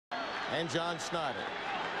and John Snyder.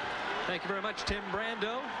 Thank you very much, Tim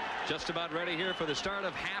Brando. Just about ready here for the start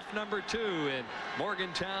of half number 2 in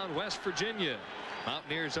Morgantown, West Virginia.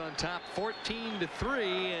 Mountaineers on top 14-3,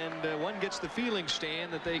 and one gets the feeling,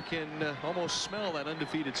 Stan, that they can almost smell that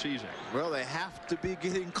undefeated season. Well, they have to be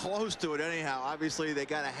getting close to it anyhow. Obviously, they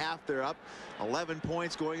got a half. They're up 11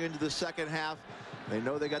 points going into the second half. They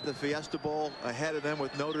know they got the Fiesta Bowl ahead of them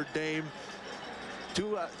with Notre Dame.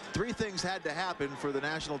 Three things had to happen for the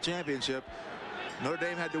national championship. Notre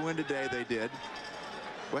Dame had to win today. They did.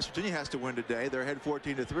 West Virginia has to win today. They're ahead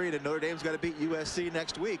 14-3, and Notre Dame's got to beat USC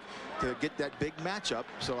next week to get that big matchup.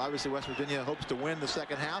 So obviously West Virginia hopes to win the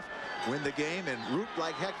second half, win the game, and root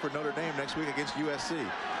like heck for Notre Dame next week against USC.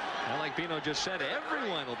 And like Bino just said,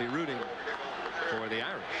 everyone will be rooting for the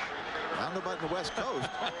Irish. I don't know about in the West Coast.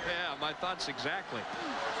 Yeah, my thoughts exactly.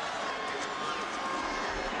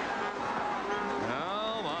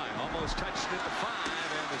 Oh my, almost touched it at the 5.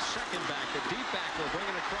 The second back, the deep back will bring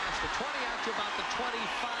it across the 20 out to about the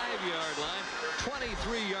 25-yard line.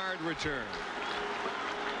 23-yard return.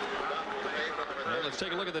 Well, let's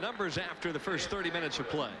take a look at the numbers after the first 30 minutes of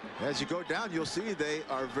play. As you go down, you'll see they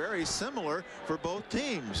are very similar for both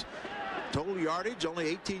teams. Total yardage, only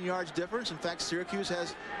 18 yards difference. In fact, Syracuse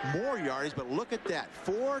has more yardage, but look at that.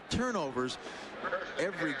 4 turnovers.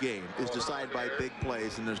 Every game is decided by big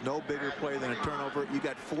plays, and there's no bigger play than a turnover. You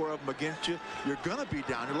got 4 of them against you. You're going to be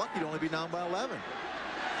down. You're lucky to only be down by 11.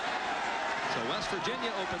 So West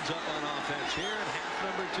Virginia opens up on offense here in half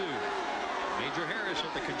number 2. Major Harris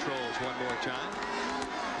at the controls one more time.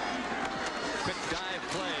 Quick dive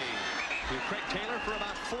play to Craig Taylor for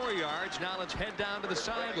about 4 yards. Now let's head down to the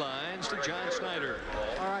sidelines to John Snyder.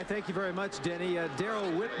 All right, thank you very much, Denny.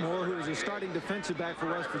 Daryl Whitmore, who is a starting defensive back for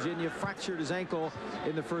West Virginia, fractured his ankle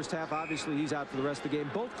in the first half. Obviously, he's out for the rest of the game.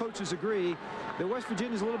 Both coaches agree that West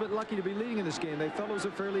Virginia is a little bit lucky to be leading in this game. They felt it was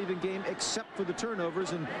a fairly even game except for the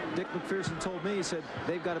turnovers, and Dick McPherson told me, he said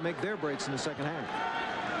they've got to make their breaks in the second half.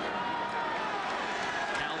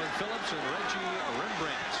 Calvin Phillips and Reggie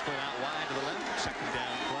Rembrandt split out wide to the left. Second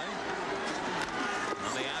down play.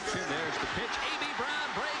 On the option, there's the pitch. A.B. Brown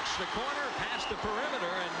breaks the corner past the perimeter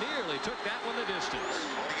and nearly took that one the distance.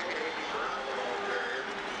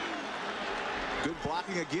 Good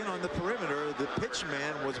blocking again on the perimeter. The pitch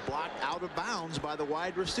man was blocked out of bounds by the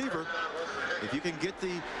wide receiver. If you can get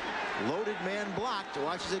the loaded man blocked,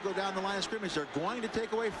 watch as they go down the line of scrimmage. They're going to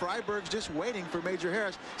take away. Freiberg's just waiting for Major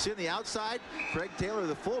Harris. See on the outside, Craig Taylor,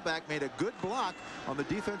 the fullback, made a good block on the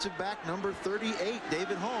defensive back, number 38,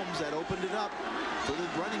 David Holmes. That opened it up for the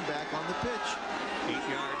running back on the pitch. 8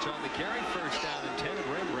 yards on the carry. First down and 10. And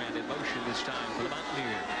Rembrandt in motion this time for the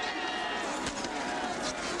Mountaineers.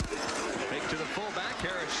 Fake to the fullback.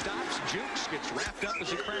 Harris stops, jukes, gets wrapped up as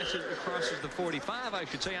he crosses the 45, I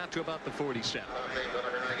should say, out to about the 47.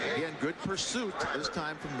 Again, good pursuit, this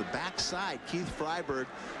time from the backside. Keith Freiberg,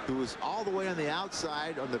 who was all the way on the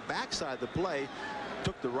outside, on the backside of the play,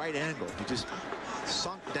 took the right angle. He just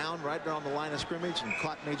sunk down right around the line of scrimmage and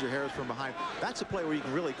caught Major Harris from behind. That's a play where you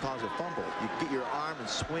can really cause a fumble. You get your arm and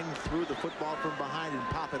swing through the football from behind and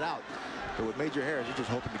pop it out. But with Major Harris, you're just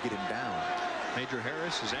hoping to get him down. Major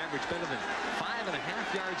Harris has averaged better than 5.5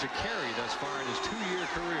 yards a carry thus far in his 2-year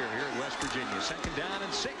career here at West Virginia. Second down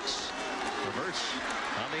and 6. Reverse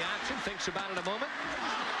on the option, thinks about it a moment.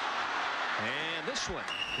 And this one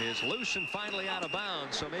is loose and finally out of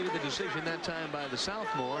bounds. So maybe the decision that time by the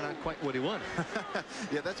sophomore, not quite what he wanted.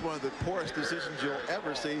 Yeah, that's one of the poorest decisions you'll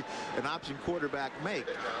ever see an option quarterback make.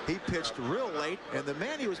 He pitched real late, and the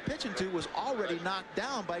man he was pitching to was already knocked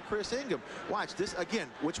down by Chris Ingham. Watch this again.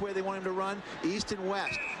 Which way they want him to run? East and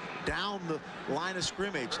west. Down the line of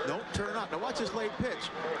scrimmage. Don't turn up. Now watch this late pitch.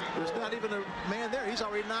 There's not even a man there. He's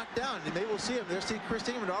already knocked down. And they will see him. They'll see Chris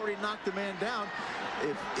Ingham had already knocked the man down.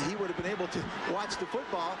 If he would have been able to watch the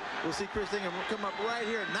football, we'll see Chris Ingham come up right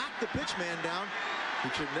here, knock the pitch man down. He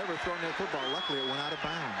should have never thrown that football. Luckily, it went out of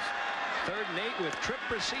bounds. 3rd and 8 with trip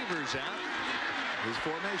receivers out. His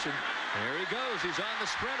formation. There he goes. He's on the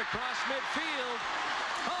sprint across midfield.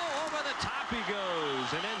 Oh, over the top he goes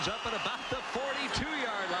and ends up at about the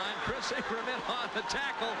 42-yard line. Chris Ingham in on the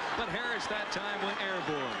tackle, but Harris that time went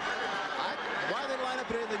airborne. Why they line up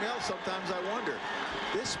at anything else, sometimes I wonder.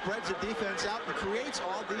 This spreads the defense out and creates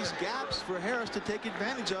all these gaps for Harris to take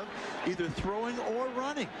advantage of, either throwing or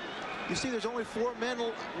running. You see, there's only 4 men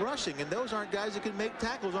rushing, and those aren't guys that can make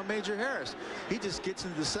tackles on Major Harris. He just gets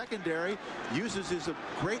into the secondary, uses his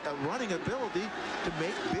great running ability to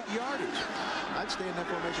make big yardage. I'd stay in that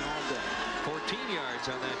formation all day. 14 yards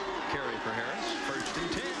on that carry for Harris. 1st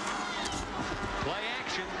and 10. Play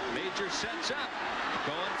action. Major sets up.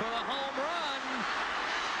 Going for the home run.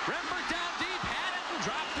 Rembrandt down deep, had it and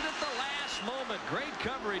dropped it at the last moment. Great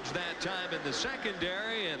coverage that time in the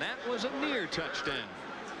secondary, and that was a near touchdown.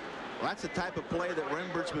 Well, that's the type of play that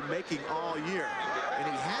Rembert's been making all year.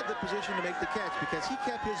 And he had the position to make the catch because he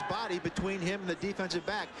kept his body between him and the defensive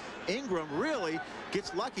back. Ingram really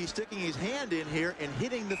gets lucky sticking his hand in here and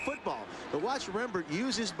hitting the football. But watch Rembert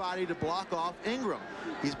use his body to block off Ingram.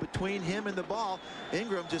 He's between him and the ball.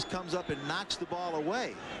 Ingram just comes up and knocks the ball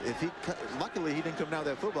away. Luckily, he didn't come down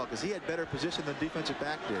with that football because he had better position than the defensive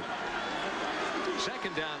back did.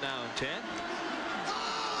 Second down now and 10.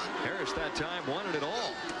 Harris that time wanted it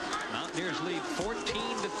all. Mountaineers lead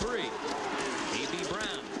 14-3. A.B.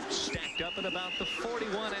 Brown stacked up at about the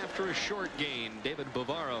 41 after a short gain. David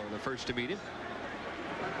Bavaro, the first to meet him.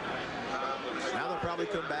 Now they'll probably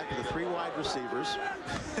come back with the 3 wide receivers.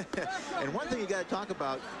 And one thing you got to talk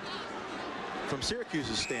about from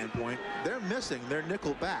Syracuse's standpoint, they're missing their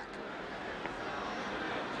nickel back.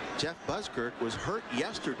 Jeff Buskirk was hurt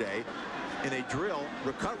yesterday in a drill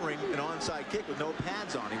recovering an onside kick with no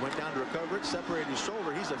pads on. He went down to recover it, separated his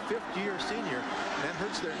shoulder. He's a 5th-year senior, and that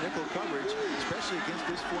hurts their nickel coverage, especially against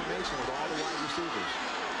this formation with all the wide receivers.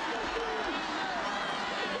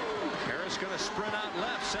 Harris going to sprint out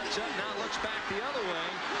left, sets up, now looks back the other way,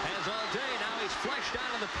 has all day. Now he's flushed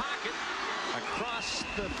out of the pocket across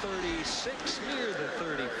the 36, near the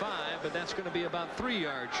 35, but that's going to be about 3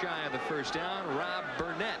 yards shy of the first down. Rob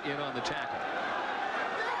Burnett in on the tackle.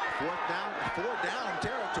 4th down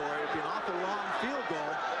territory. It'd be an awful long field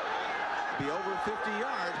goal. Be over 50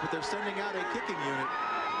 yards, but they're sending out a kicking unit.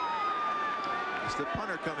 It's the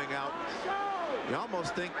punter coming out. You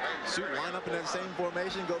almost think suit line up in that same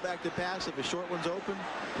formation, go back to pass. If a short one's open,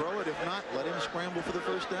 throw it. If not, let him scramble for the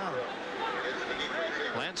first down.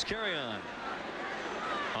 Lance carry on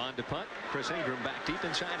to punt. Chris Ingram back deep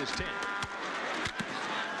inside his 10.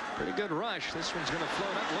 Pretty good rush. This one's going to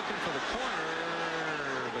float up looking for the corner,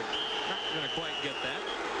 but not going to quite get that.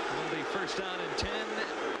 It'll be first down and 10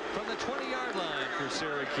 from the 20-yard line for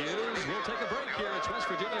Syracuse. We'll take a break here. It's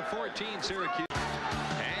West Virginia 14, Syracuse.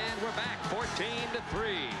 And we're back 14-3.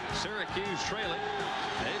 Syracuse trailing.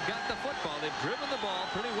 They've got the football. They've driven the ball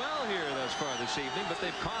pretty well here thus far this evening, but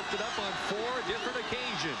they've coughed it up on 4 different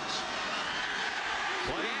occasions.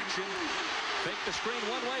 Play action. Fake the screen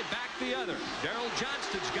one way, back the other. Darrell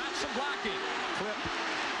Johnston's got some blocking. Clip.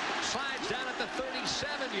 Slides down at the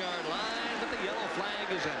 37-yard line, but the yellow flag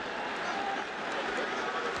is out.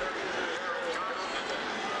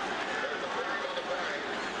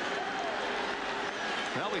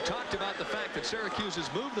 Well, we talked about the fact that Syracuse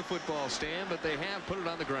has moved the football stand, but they have put it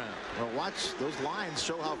on the ground. Well, watch those lines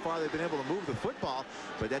show how far they've been able to move the football,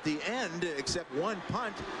 but at the end, except 1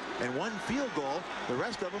 punt and 1 field goal, the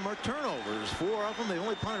rest of them are turnovers. 4 of them, they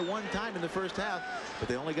only punted 1 time in the first half, but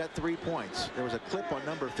they only got 3 points. There was a clip on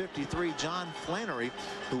number 53, John Flannery,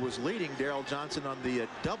 who was leading Darrell Johnson on the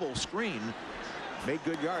double screen. Made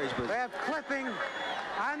good yards, but we have clipping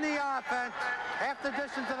on the offense, half the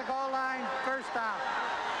distance to the goal line, first down.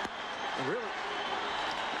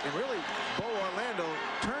 And really, Bo Orlando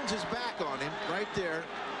turns his back on him right there,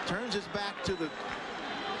 turns his back to the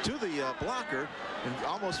blocker, and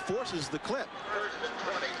almost forces the clip.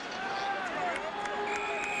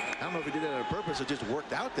 I don't know if he did that on purpose. It just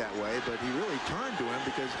worked out that way, but he really turned to him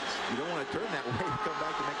because you don't want to turn that way to come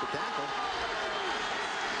back to make the tackle.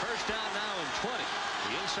 First down now and 20.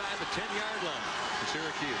 Inside the 10-yard line for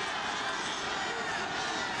Syracuse.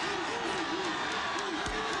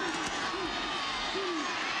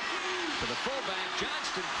 To the fullback,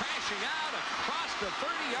 Johnston crashing out across the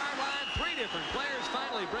 30-yard line. 3 different players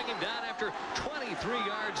finally bring him down after 23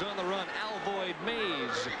 yards on the run. Alvoid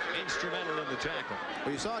Mays instrumental in the tackle.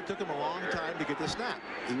 Well, you saw it took him a long time to get the snap.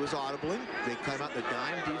 He was audibling. They come out in the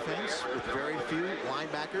dime defense with very few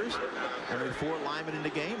linebackers. Only 4 linemen in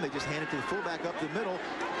the game. They just hand it to the fullback up the middle.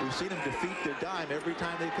 We've seen him defeat their dime every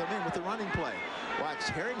time they come in with the running play.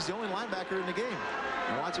 Watch, Herring's the only linebacker in the game.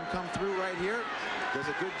 And watch him come through right here. Does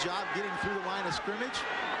a good job getting through the line of scrimmage.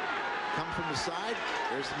 Comes from the side.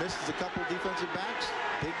 Misses a couple defensive backs.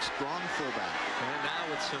 Big, strong fullback. And now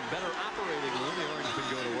with some better operating room, the Orange can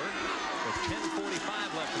go to work. With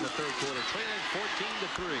 10:45 left in the third quarter, trailing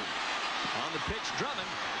 14-3. On the pitch,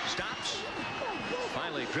 Drummond stops.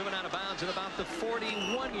 Finally driven out of bounds at about the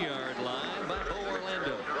 41-yard line by Bo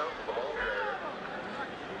Orlando.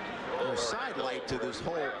 The side light to this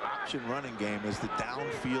whole option running game is the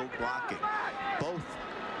downfield blocking. Both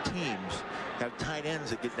teams have tight ends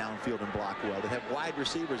that get downfield and block well. They have wide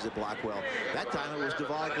receivers that block well. That time it was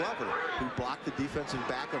Devon Glover who blocked the defensive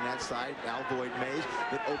back on that side, Alvoid Mays,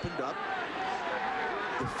 that opened up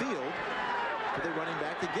the field for the running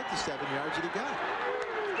back to get the 7 yards that he got.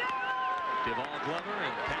 Devon Glover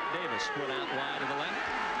and Pat Davis split out wide to the left.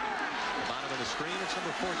 The bottom of the screen, it's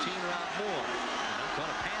number 14, Rob Moore. Not caught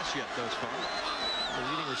a pass yet thus far. The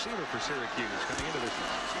leading receiver for Syracuse coming into this one.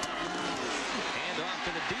 Hand off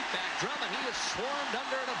to the deep back, Drummond. He is swarmed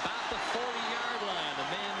under at about the 40-yard line. The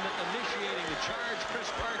man initiating the charge, Chris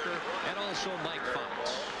Parker, and also Mike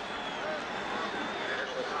Fox.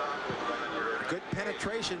 Good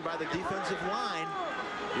penetration by the defensive line.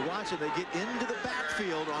 You watch it, they get into the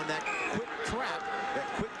backfield on that quick trap, that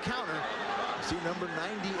quick counter. See number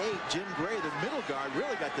 98, Jim Gray, the middle guard,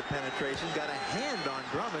 really got the penetration, got a hand on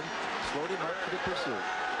Drummond, slowed him up for the pursuit.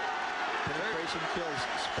 Penetration kills,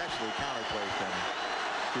 especially counter plays, Danny.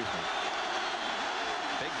 Excuse me.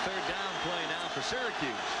 Big third down play now for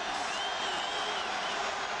Syracuse.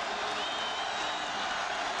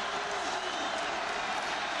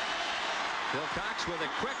 Phil Cox with a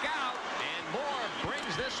quick out, and Moore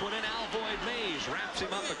brings this one in. Alvoid Mays wraps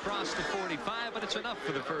him up across the 45, but it's enough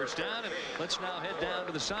for the first down. And let's now head down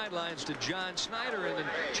to the sidelines to John Snyder and then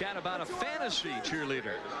chat about a fantasy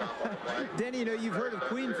cheerleader. Denny, you know, you've heard of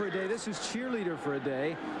Queen for a day. This is cheerleader for a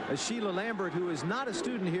day. Sheila Lambert, who is not a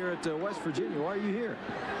student here at West Virginia. Why are you here?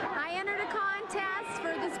 I entered a contest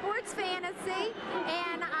for the sports fantasy,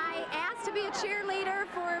 and I asked to be a cheerleader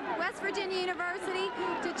for West Virginia University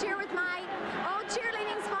to cheer with my old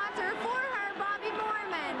cheerleading sponsor for her, Bobby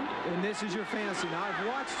Moorman. And this is your fantasy. Now, I've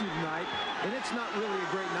watched you tonight, and it's not really a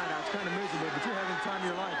great night out. It's kind of miserable, but you're having the time of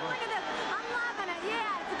your life, right? Look at this. I'm loving it.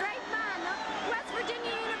 Yeah, it's great fun. The West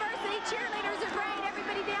Virginia University cheerleaders are great.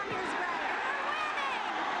 Everybody down here is great. And we're winning.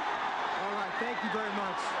 All right, thank you very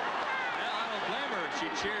much. Well, I don't blame her if she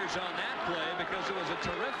cheers on that play because it was a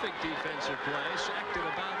terrific defensive play, sacked at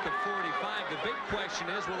about the 45. The big question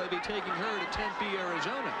is, will they be taking her to Tempe,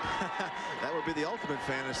 Arizona? That would be the ultimate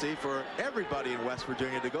fantasy for everybody in West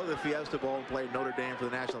Virginia to go to the Fiesta Bowl and play Notre Dame for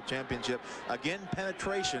the national championship. Again,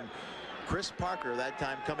 penetration. Chris Parker that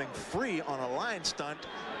time coming free on a line stunt,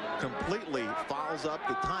 completely fouls up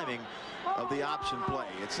the timing of the option play.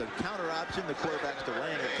 It's a counter option. The quarterback's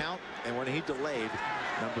delaying a count, and when he delayed,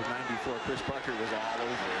 number 94 Chris Parker was all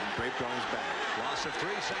over and draped on his back. Loss of 3,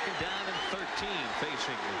 second down and 13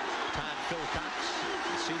 facing Todd Philcox,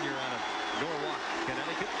 the senior out of Norwalk,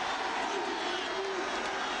 Connecticut.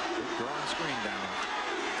 Good drawing screen down.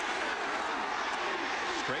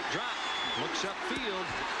 Straight drop, looks upfield,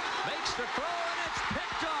 makes the throw, and it's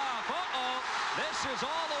picked off. Uh-oh. This is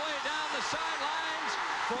all the way down the sidelines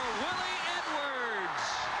for Willie Edwards.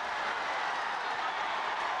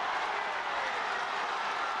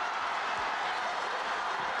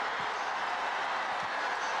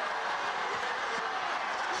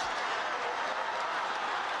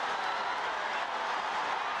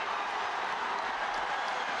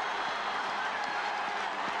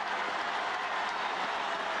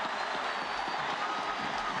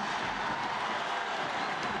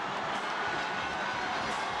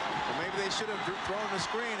 Should have thrown the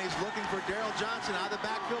screen. He's looking for Daryl Johnson out of the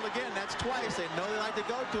backfield again. That's twice. They know they like to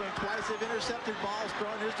go to him. Twice they've intercepted balls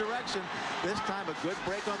thrown his direction. This time a good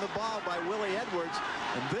break on the ball by Willie Edwards,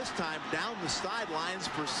 and this time down the sidelines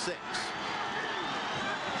for 6.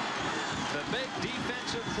 The big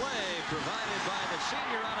defensive play provided by the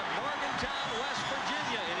senior out of Morgantown, West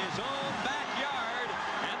Virginia, in his own backyard,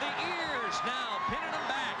 and the ears now pinning him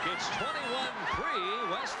back. It's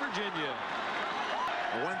 21-3 West Virginia.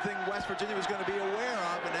 One thing West Virginia was going to be aware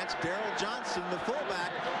of, and that's Daryl Johnson, the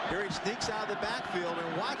fullback. Here he sneaks out of the backfield, and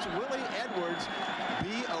watch Willie Edwards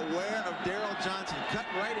be aware of Daryl Johnson. Cut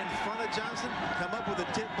right in front of Johnson, come up with a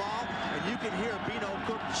tip ball, and you can hear Bino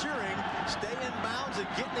Cook cheering, stay in bounds and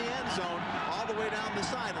get in the end zone all the way down the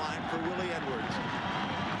sideline for Willie Edwards.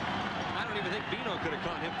 I don't even think Bino could have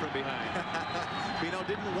caught him from behind. Bino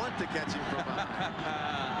didn't want to catch him from behind.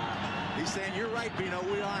 He's saying, you're right, Bino,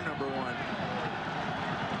 we are number 1.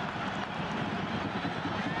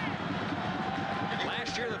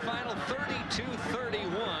 Last year, the final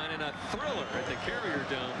 32-31 in a thriller at the Carrier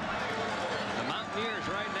Dome. The Mountaineers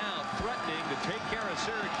right now threatening to take care of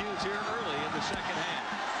Syracuse here early in the second half.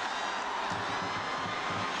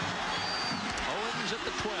 Owens at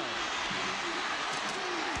the 12.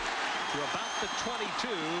 To about the 22,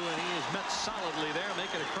 and he is met solidly there,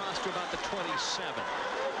 making it across to about the 27.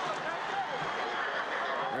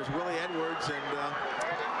 There's Willie Edwards, and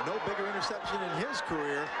no bigger interception in his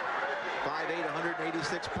career. 5'8",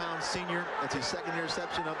 186-pound senior. That's his second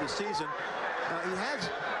interception of the season. He has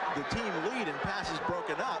the team lead in passes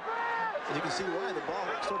broken up, And you can see why the ball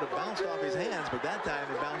sort of bounced off his hands, but that time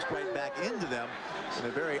it bounced right back into them in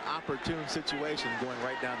a very opportune situation, going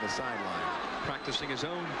right down the sideline. Practicing his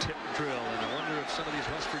own tip drill, and I wonder if some of these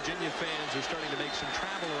West Virginia fans are starting to make some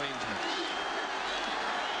travel arrangements.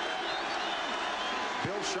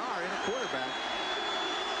 Bill Shaw in a quarterback.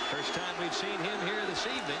 First time we've seen him here this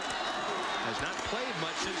evening. Has not played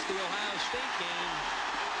much since the Ohio State game.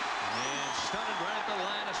 And stunted right at the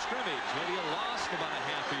line of scrimmage. Maybe a loss of about a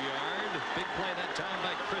half a yard. Big play that time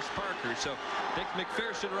by Chris Parker. So Dick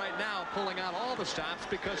McPherson right now pulling out all the stops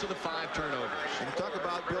because of the 5 turnovers. And you talk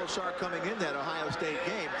about Bill Shaw coming in that Ohio State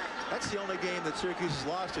game. That's the only game that Syracuse has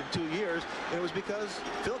lost in 2 years. And it was because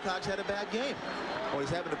Phil Cox had a bad game. Well,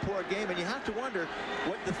 he's having a poor game, and you have to wonder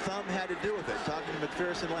what the thumb had to do with it. Talking to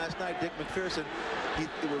McPherson last night, Dick McPherson, it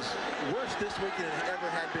was worse this week than it ever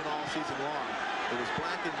had been all season long. It was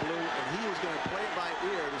black and blue, and he was going to play it by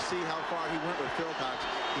ear to see how far he went with Phil Cox.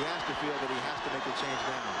 He has to feel that he has to make a change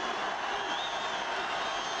now.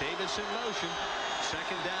 Davis in motion.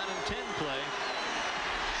 2nd down and 10 play.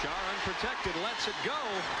 Shaw unprotected, lets it go.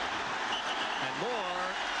 And Moore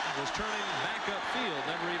was turning back upfield,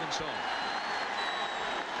 never even saw it.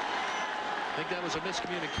 I think that was a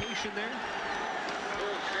miscommunication there.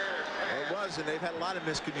 It was, and they've had a lot of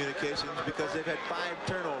miscommunications because they've had 5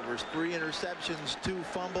 turnovers, 3 interceptions, 2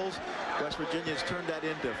 fumbles. West Virginia's turned that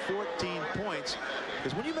into 14 points.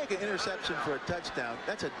 Because when you make an interception for a touchdown,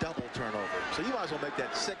 that's a double turnover. So you might as well make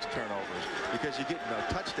that 6 turnovers because you're getting a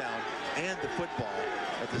touchdown and the football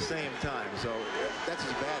at the same time. So that's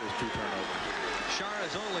as bad as 2 turnovers. Shaw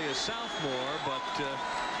is only a sophomore, but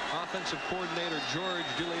offensive coordinator George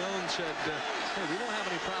DeLeon said, hey, we don't have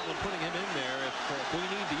any problem putting him in there if we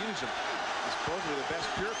need to use him. He's supposedly the best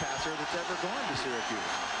pure passer that's ever gone to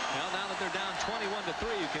Syracuse. Well, now that they're down 21-3,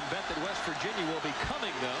 you can bet that West Virginia will be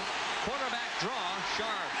coming, though. Quarterback draw.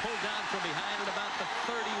 Shaw pulled down from behind at about the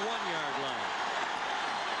 31-yard line.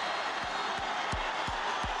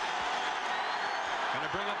 Going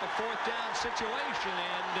to bring up a 4th down situation,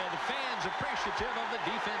 and the fans appreciative of the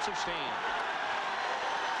defensive stand.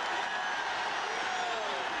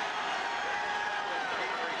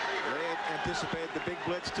 Anticipated the big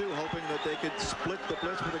blitz too, hoping that they could split the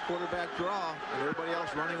blitz with a quarterback draw, and everybody else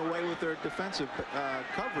running away with their defensive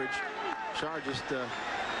coverage. Shaw just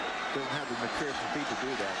doesn't have the McPherson feet to do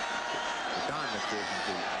that. The Don McPherson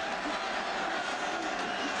feet.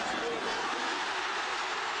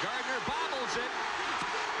 Gardner bobbles it.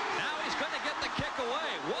 Now he's going to get the kick away.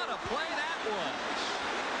 What a play that was.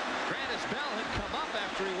 Grannis Bell had come up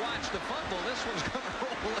after he watched the fumble. This one's going to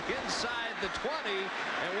roll inside the 20.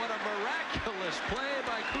 And what a miraculous play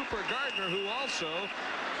by Cooper Gardner, who also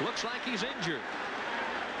looks like he's injured.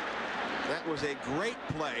 That was a great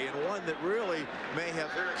play, and one that really may have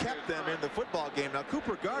kept them in the football game. Now,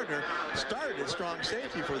 Cooper Gardner started at strong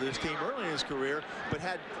safety for this team early in his career, but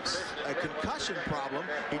had a concussion problem.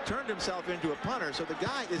 He turned himself into a punter, so the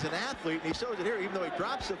guy is an athlete, and he shows it here. Even though he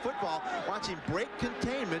drops the football, watch him break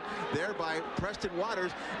containment there by Preston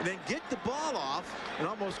Waters, and then get the ball off in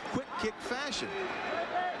almost quick kick fashion.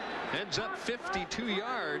 Ends up 52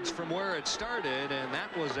 yards from where it started, and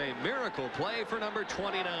that was a miracle play for number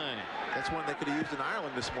 29. That's one they could have used in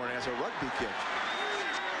Ireland this morning as a rugby kick.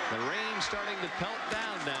 The rain starting to pelt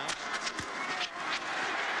down now.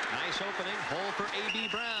 Nice opening hole for A.B.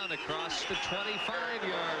 Brown across the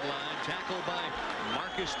 25-yard line, tackled by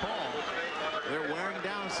Marcus Paul. They're wearing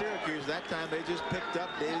down Syracuse. That time they just picked up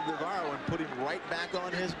David Navarro and put him right back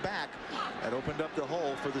on his back. That opened up the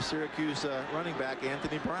hole for the Syracuse running back,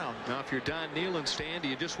 Anthony Brown. Now, if you're Don Nehlen, Stan, do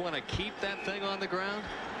you just want to keep that thing on the ground?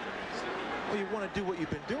 Well, you want to do what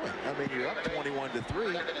you've been doing. I mean, you're up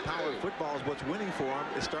 21-3. Power football is what's winning for them.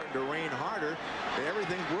 It's starting to rain harder.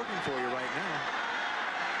 Everything's working for you right now.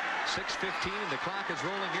 6:15, the clock is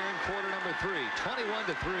rolling here in quarter number 3.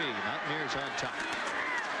 21-3, Mountaineers on top.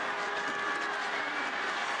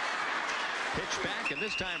 Pitch back, and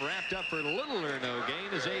this time wrapped up for little or no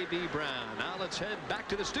gain is A.B. Brown. Now let's head back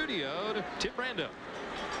to the studio to Tim Brando.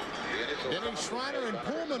 Denny Schreiner in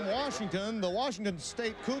Pullman, Washington. The Washington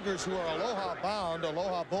State Cougars, who are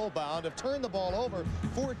Aloha Bowl bound, have turned the ball over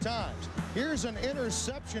 4 times. Here's an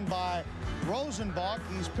interception by Rosenbach.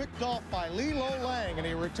 He's picked off by Lilo Lang, and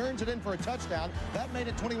he returns it in for a touchdown. That made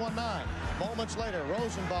it 21-9. Moments later,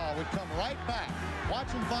 Rosenbach would come right back. Watch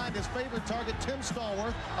him find his favorite target, Tim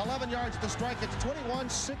Stallworth. 11 yards to strike. It's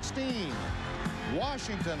 21-16.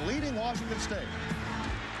 Washington leading Washington State.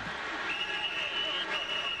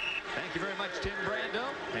 Thank you very much, Tim Brando.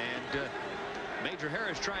 And Major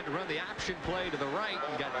Harris trying to run the option play to the right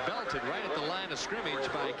and got belted right at the line of scrimmage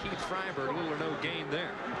by Keith Freiberg. Little or no gain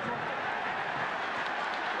there.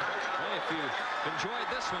 you enjoyed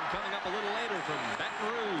this one, coming up a little later from Baton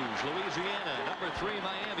Rouge, Louisiana, number 3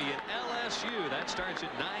 Miami and LSU. That starts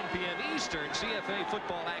at 9 p.m. Eastern. CFA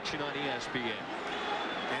football action on ESPN.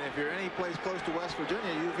 And if you're any place close to West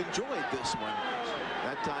Virginia, you've enjoyed this one.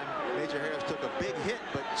 That time, Major Harris took a big hit,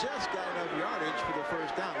 but just got enough yardage for the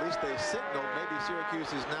first down. At least they signaled. Maybe Syracuse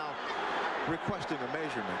is now requesting a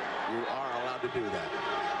measurement. You are allowed to do that.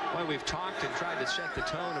 Well, we've talked and tried to set the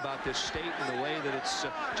tone about this state in the way that it's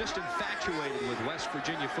just infatuated with West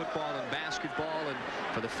Virginia football and basketball. And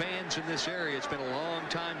for the fans in this area, it's been a long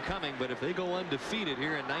time coming. But if they go undefeated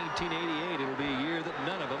here in 1988, it'll be a year that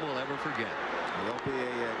none of them will ever forget. There'll be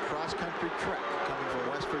a cross-country trek coming from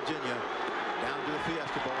West Virginia down to the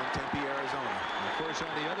Fiesta Bowl in Tempe, Arizona. And of course,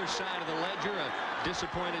 on the other side of the ledger, a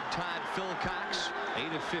disappointed Todd Philcox,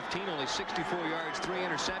 8 of 15, only 64 yards, 3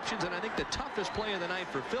 interceptions. And I think the toughest play of the night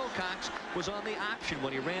for Philcox was on the option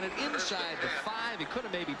when he ran it inside the 5. He could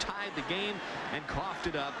have maybe tied the game and coughed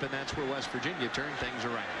it up, and that's where West Virginia turned things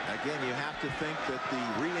around. Again, you have to think that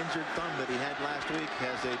the re-injured thumb that he had last week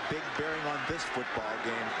has a big bearing on this football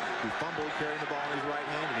game. He fumbled carrying the ball in his right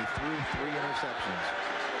hand, and he threw 3 interceptions.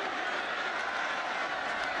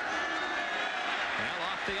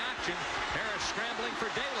 The option. Harris scrambling for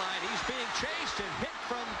daylight. He's being chased and hit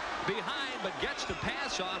from behind, but gets the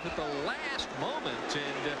pass off at the last moment.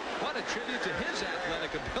 And what a tribute to his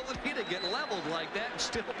athletic ability to get leveled like that and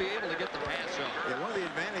still be able to get the pass off. Yeah, one of the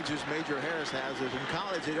advantages Major Harris has is in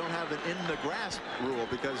college they don't have an in the grass rule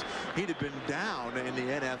because he'd have been down in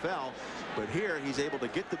the NFL. But here he's able to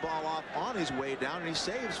get the ball off on his way down, and he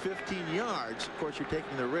saves 15 yards. Of course, you're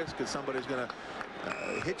taking the risk that somebody's going to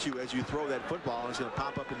hit you as you throw that football, and it's going to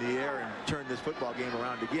pop up in the air and turn this football game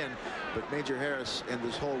around again. But Major Harris and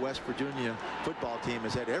this whole West Virginia football team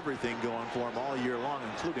has had everything going for him all year long,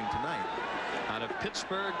 including tonight. Out of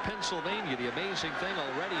Pittsburgh, Pennsylvania, the amazing thing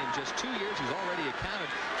already in just 2 years, he's already accounted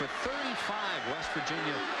for 35 West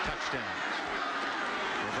Virginia touchdowns.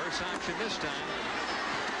 Reverse option this time.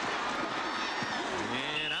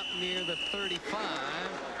 And up near the 35.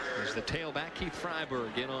 There's the tailback, Keith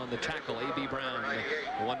Freiberg, in on the tackle. A.B. Brown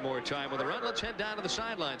one more time with a run. Let's head down to the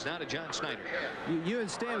sidelines now to John Snyder. You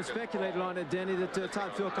and Stan have speculated on it, Denny, that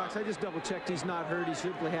Todd Philcox, I just double-checked, he's not hurt. He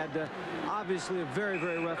simply had, obviously, a very,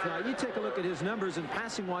 very rough night. You take a look at his numbers, and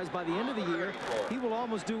passing-wise, by the end of the year, he will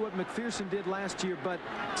almost do what McPherson did last year, but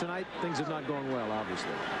tonight, things have not gone well,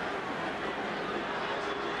 obviously.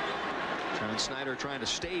 John Snyder trying to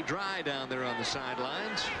stay dry down there on the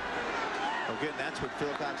sidelines. Again, that's what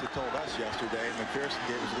Philcox had told us yesterday. McPherson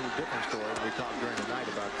gave us a little different story when we talked during the night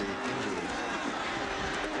about the injury.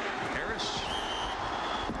 Harris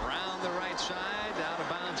around the right side, out of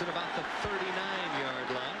bounds at about the 39-yard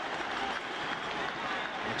line.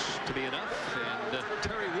 Looks to be enough, and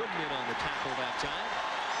Terry Woodman on the tackle that time.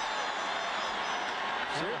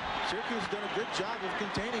 Syracuse has done a good job of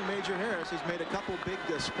containing Major Harris. He's made a couple big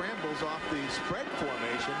scrambles off the spread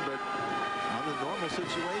formation, but on the normal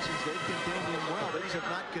situations, they've contained him well. They just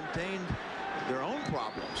have not contained their own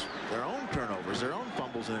problems, their own turnovers, their own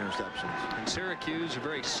fumbles and interceptions. And Syracuse, a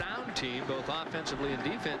very sound team, both offensively and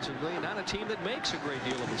defensively, not a team that makes a great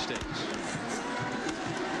deal of mistakes.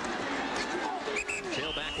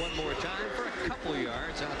 Tailback one more time for a couple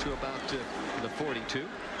yards out to about the 42.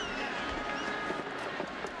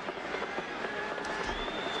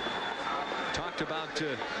 Talked about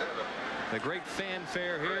the great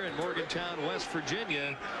fanfare here in Morgantown, West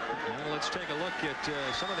Virginia. Well, let's take a look at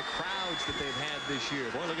some of the crowds that they've had this year.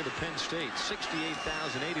 Boy, look at the Penn State,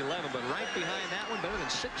 68,811, but right behind that one, better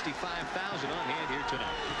than 65,000 on hand here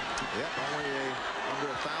tonight. Yep, only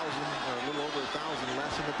under 1,000, or a little over 1,000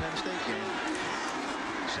 less in the Penn State game.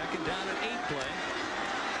 Second down and 8 play.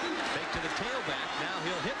 Fake to the tailback. Now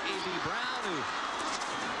he'll hit A.B. Brown, who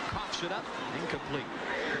coughs it up, incomplete.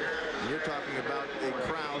 You're talking about a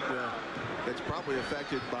crowd that's probably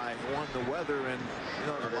affected by, one, the weather, and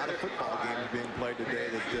there's a lot of football games being played today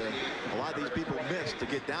that a lot of these people missed to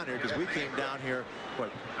get down here, because we came down here, what,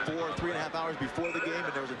 3.5 hours before the game,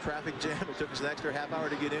 and there was a traffic jam. It took us an extra half hour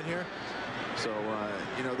to get in here. So,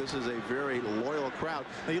 this is a very loyal crowd.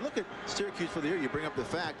 Now, you look at Syracuse for the year, you bring up the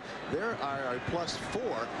fact there are a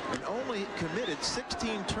 +4 and only committed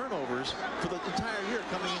 16 turnovers for the entire year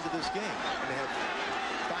coming into this game. And they have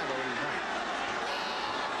 5 already tonight.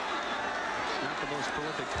 Not the most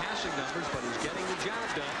prolific passing numbers, but he's getting the job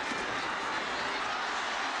done.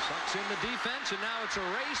 Sucks Splits in the defense, and now it's a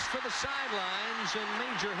race for the sidelines, and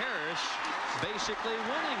Major Harris basically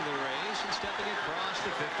winning the race and stepping across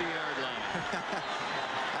the 50-yard line.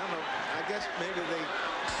 I don't know. I guess maybe they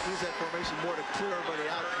use that formation more to clear everybody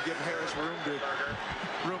out and give Harris room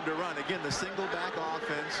to run. Again, the single back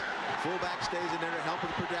offense. Fullback stays in there to help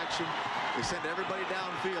with protection. They send everybody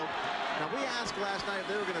downfield. Now, we asked last night if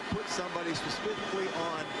they were going to put somebody specifically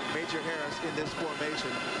on Major Harris in this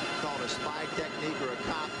formation, called a spy technique or a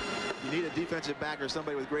cop. You need a defensive back or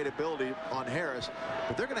somebody with great ability on Harris.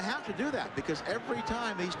 But they're going to have to do that because every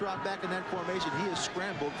time he's dropped back in that formation, he has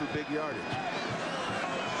scrambled for big yardage.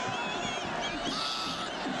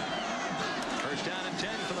 First down and 10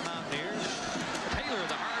 for the Mountaineers. Taylor,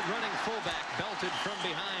 the hard-running fullback, belted from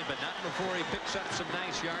behind, but not before he picks up some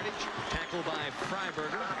nice yardage. Tackled by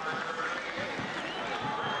Freiberger.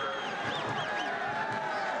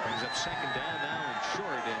 Brings up second down now and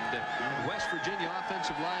short, and West Virginia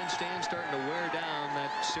offensive line stand starting to wear down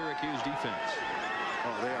that Syracuse defense.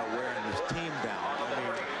 Oh, they are wearing this team down. I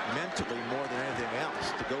mean, mentally more than anything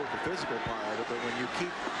else to go with the physical part of it. But when you keep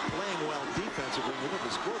playing well defensively, when you look at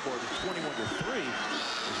the scoreboard, it's 21-3.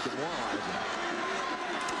 It's demoralizing.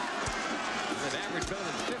 They've averaged better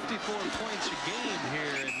than 54 points a game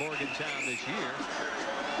here in Morgantown this year.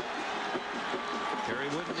 Terry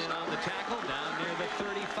Wooden in on the tackle. Down near the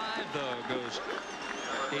 35, though, goes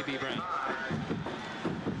A.B. Brown.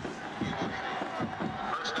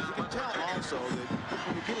 You can tell also that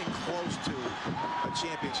when you're getting close to a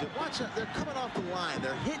championship, watch that. They're coming off the line.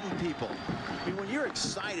 They're hitting people. I mean, when you're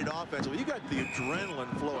excited offensively, you got the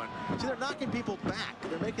adrenaline flowing. See, they're knocking people back.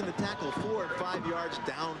 They're making the tackle 4 and 5 yards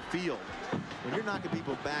downfield. When you're knocking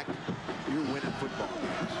people back, you're winning football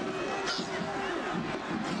games.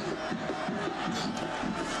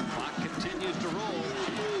 Clock continues to roll.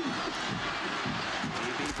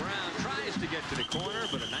 A.B. Brown tries to get to the corner,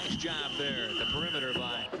 but a nice job there at the perimeter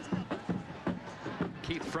by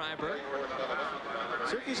Keith Freiberg.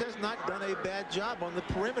 Syracuse has not done a bad job on the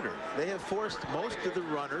perimeter. They have forced most of the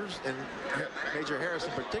runners, and Major Harris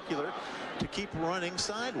in particular, to keep running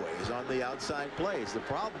sideways on the outside plays. The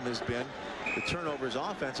problem has been the turnovers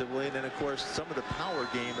offensively, and then, of course, some of the power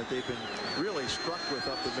game that they've been really struck with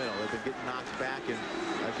up the middle. They've been getting knocked back, and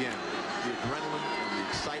again, the adrenaline and the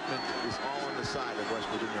excitement is all on the side of West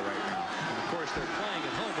Virginia right now. And, of course, they're playing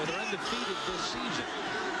at home where they're undefeated this season.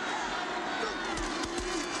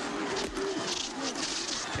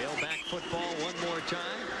 Tailback football one more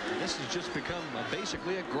time. And this has just become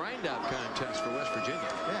basically a grind-out contest for West Virginia.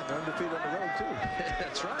 Yeah, they're undefeated on the road, too.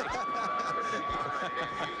 That's right.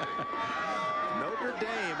 Notre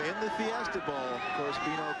Dame in the Fiesta Bowl. Of course,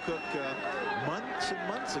 Bino Cook months and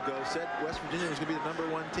months ago said West Virginia was going to be the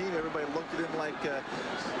 #1 team. Everybody looked at him like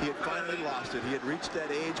he had finally lost it. He had reached that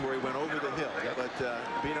age where he went over the hill. But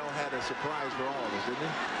Bino had a surprise for all of us, didn't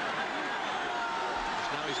he?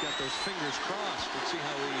 Now he's got those fingers crossed. Let's see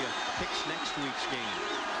how he picks next week's game.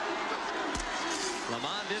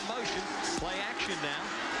 Lamond in motion. Play action now.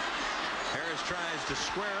 Harris tries to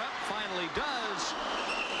square up. Finally does.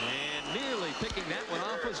 And nearly picking that one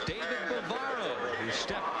off was David Bavaro, who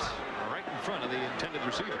stepped right in front of the intended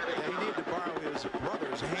receiver. Yeah, he needed to borrow his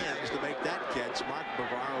brother's hands to make that catch. Mark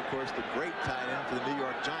Bavaro, of course, the great tight end for the New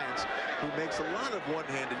York Giants, who makes a lot of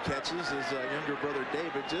one-handed catches. His younger brother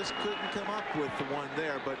David just couldn't come up with the one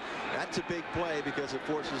there, but that's a big play because it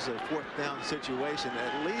forces a 4th down situation.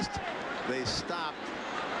 At least they stopped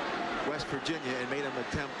West Virginia and made them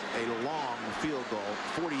attempt a long field goal,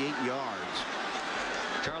 48 yards.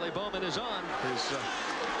 Charlie Bowman is on. His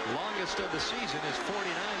longest of the season is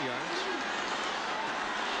 49 yards.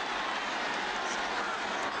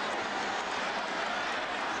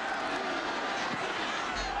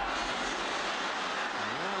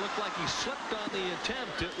 Looked like he slipped on the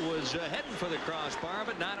attempt. It was heading for the crossbar,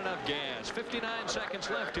 but not enough gas. 59 seconds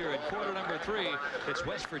left here in quarter number 3. It's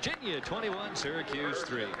West Virginia 21, Syracuse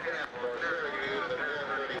 3.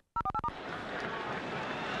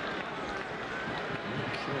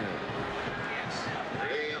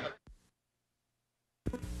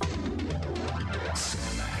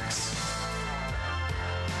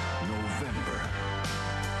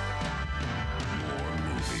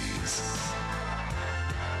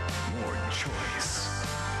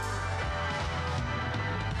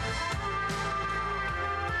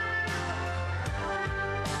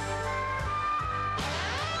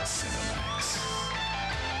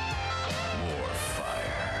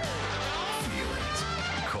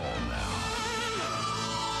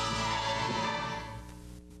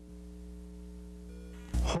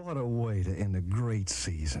 What a way to end a great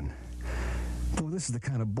season. Boy, this is the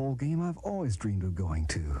kind of bowl game I've always dreamed of going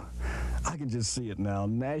to. I can just see it now.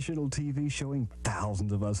 National TV showing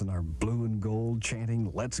thousands of us in our blue and gold chanting,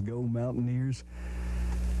 "Let's go Mountaineers."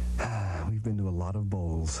 We've been to a lot of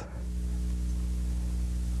bowls.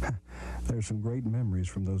 There's some great memories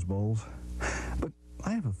from those bowls. But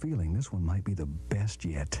I have a feeling this one might be the best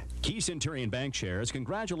yet. Key Centurion Bank Shares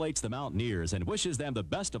congratulates the Mountaineers and wishes them the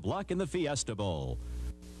best of luck in the Fiesta Bowl.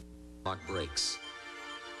 Lock brakes.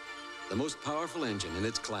 The most powerful engine in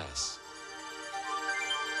its class.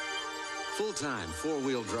 Full-time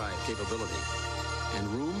four-wheel drive capability. And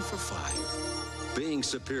room for 5. Being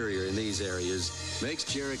superior in these areas makes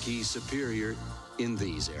Cherokee superior in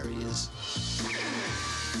these areas.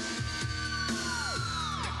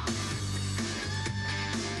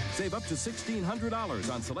 Save up to $1,600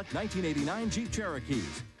 on select 1989 Jeep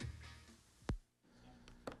Cherokees.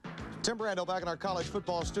 Tim Brando back in our college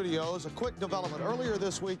football studios. A quick development. Earlier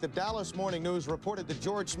this week, the Dallas Morning News reported that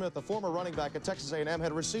George Smith, a former running back at Texas A&M,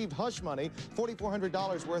 had received hush money,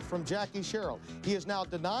 $4,400 worth, from Jackie Sherrill. He is now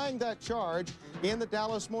denying that charge in the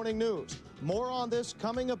Dallas Morning News. More on this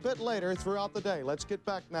coming a bit later throughout the day. Let's get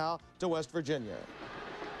back now to West Virginia.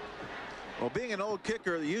 Well, being an old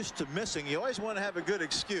kicker used to missing, you always want to have a good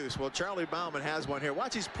excuse. Well, Charlie Bauman has one here.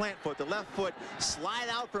 Watch his plant foot, the left foot slide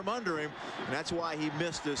out from under him, and that's why he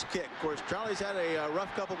missed this kick. Of course, Charlie's had a rough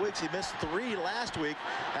couple weeks. He missed 3 last week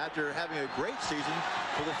after having a great season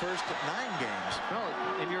for the first 9 games. Well,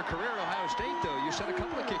 in your career at Ohio State, though, you set a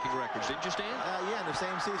couple of kicking records, didn't you, Stan? Yeah, in the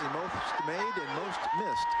same season. Most made and most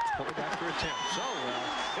missed. Pulled after attempts. So, well,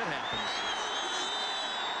 it happens.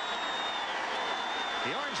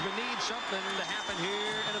 The Orangemen need something to happen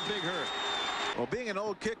here in a big hurry. Well, being an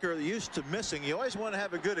old kicker used to missing, you always want to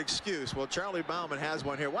have a good excuse. Well, Charlie Bauman has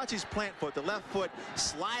one here. Watch his plant foot, the left foot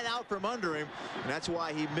slide out from under him, and that's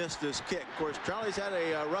why he missed this kick. Of course, Charlie's had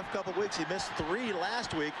a rough couple weeks. He missed 3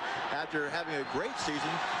 last week after having a great season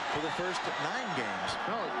for the first 9 games.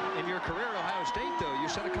 Well, in your career at Ohio State, though, you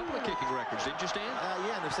set a couple of kicking records, didn't you, Stan?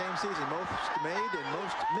 Yeah, in the same season. Most made and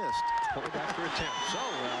most missed. Pulled after attempts. So,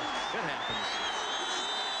 well, it happens.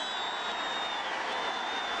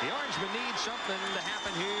 The Orangemen need something to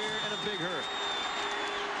happen here in a big hurry.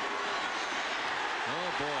 Oh,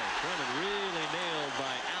 boy. Sherman really nailed by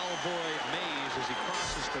Alboyd Mays as he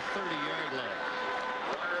crosses the 30-yard line.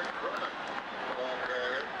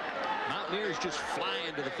 Mountaineers just flying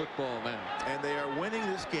to the football now. And they are winning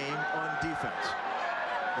this game on defense.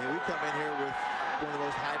 I mean, we come in here with one of the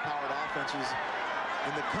most high-powered offenses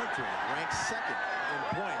in the country, ranked 2nd in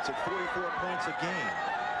points at 44 points a game.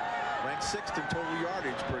 Ranked 6th in total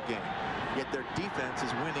yardage per game. Yet their defense is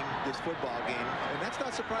winning this football game. And that's not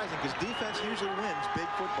surprising because defense usually wins big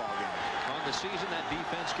football games. On the season, that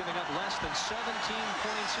defense giving up less than 17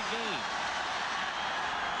 points a game.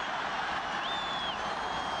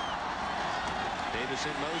 Davis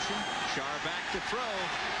in motion. Shar back to throw.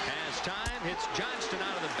 Has time. Hits Johnston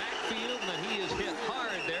out of the backfield. And then he is hit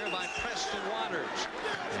hard there by Preston Waters.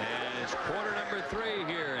 As quarter number 3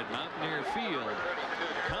 here at Mountaineer Field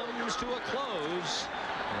comes to a close,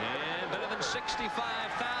 and better than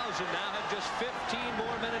 65,000 now have just 15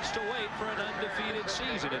 more minutes to wait for an undefeated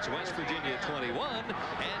season. It's West Virginia 21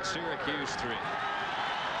 and Syracuse 3.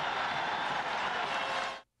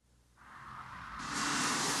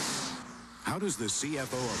 How does the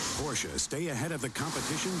CFO of Porsche stay ahead of the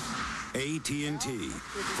competition? AT&T.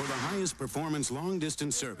 For the highest performance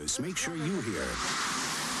long-distance service, make sure you hear.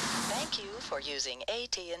 Thank you for using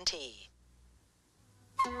AT&T.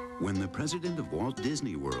 When the president of Walt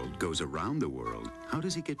Disney World goes around the world, how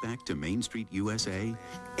does he get back to Main Street, USA?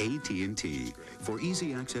 AT&T. For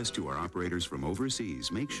easy access to our operators from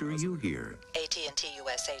overseas, make sure you hear. AT&T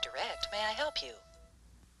USA Direct, may I help you?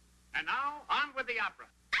 And now, on with the opera.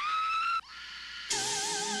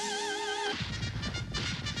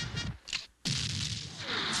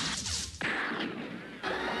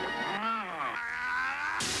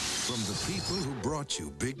 From the people who brought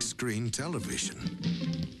you big screen television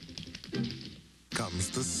comes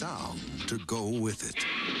the sound to go with it.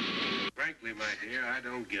 Frankly, my dear, I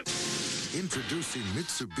don't give a... Introducing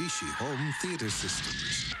Mitsubishi Home Theater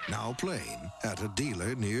Systems, now playing at a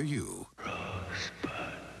dealer near you.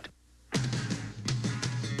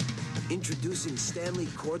 Introducing Stanley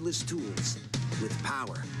cordless tools with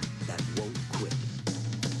power that won't quit.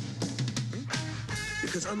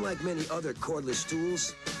 Because unlike many other cordless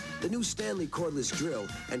tools, the new Stanley cordless drill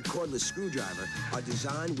and cordless screwdriver are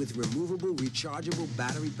designed with removable, rechargeable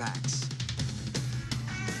battery packs.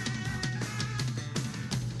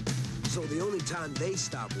 So the only time they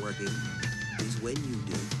stop working is when you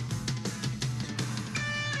do.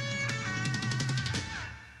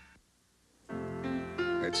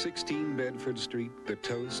 At 16 Bedford Street, the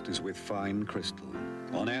toast is with fine crystal.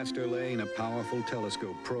 On Astor Lane, a powerful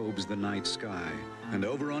telescope probes the night sky. And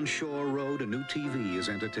over on Shore Road, a new TV is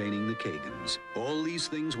entertaining the Kagans. All these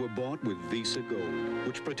things were bought with Visa Gold,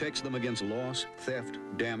 which protects them against loss, theft,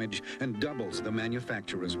 damage, and doubles the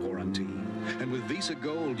manufacturer's warranty. And with Visa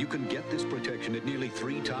Gold, you can get this protection at nearly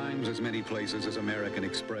 3 times as many places as American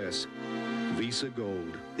Express. Visa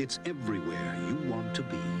Gold. It's everywhere you want to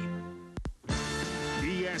be.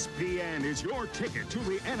 ESPN is your ticket to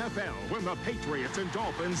the NFL when the Patriots and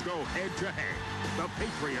Dolphins go head-to-head. The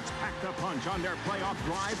Patriots pack the punch on their playoff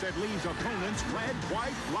drive that leaves opponents red,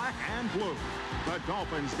 white, black, and blue. The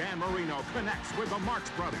Dolphins' Dan Marino connects with the Marx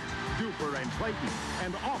brothers, Duper and Clayton,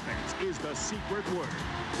 and offense is the secret word.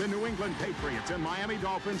 The New England Patriots and Miami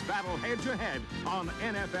Dolphins battle head-to-head on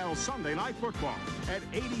NFL Sunday Night Football at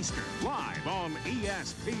 8 Eastern, live on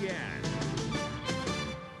ESPN.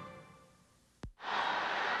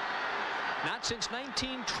 Not since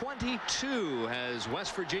 1922 has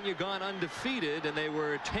West Virginia gone undefeated, and they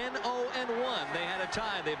were 10-0-1. They had a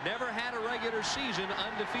tie. They've never had a regular season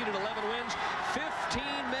undefeated, 11 wins. 15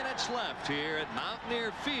 minutes left here at Mountaineer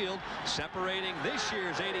Field, separating this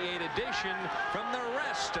year's 88 edition from the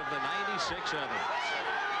rest of the 96 others.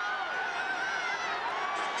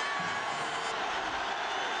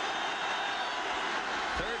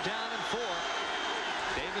 Third down and 4.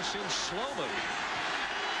 Davis in slow motion.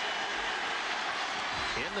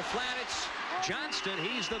 In the flat, it's Johnston.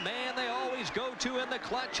 He's the man they always go to in the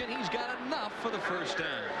clutch, and he's got enough for the first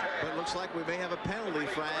down. But it looks like we may have a penalty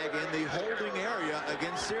flag in the holding area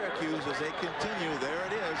against Syracuse as they continue. There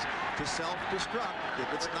it is, to self-destruct.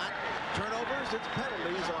 If it's not turnovers, it's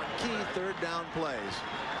penalties on key third down plays.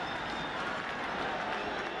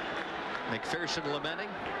 McPherson lamenting.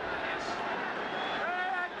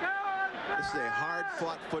 This is a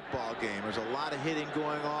hard-fought football game. There's a lot of hitting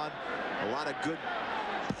going on, a lot of good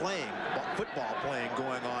football playing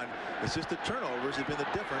going on. It's just the turnovers have been the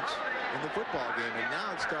difference in the football game, and now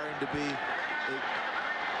it's starting to be a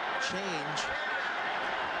change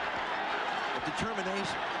of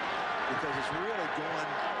determination because it's really going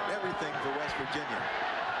everything for West Virginia,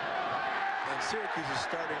 and Syracuse is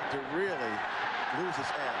starting to really lose its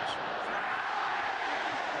edge.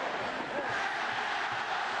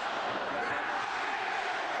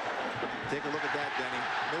 Take a look at that, Denny.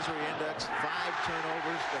 Misery index, 5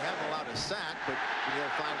 turnovers. They haven't allowed a sack, but when you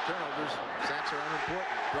have 5 turnovers, sacks are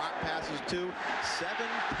unimportant. Drop passes 2, 7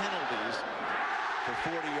 penalties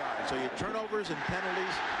for 40 yards. So you turnovers and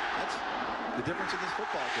penalties, that's the difference in this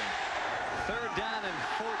football game. Third down and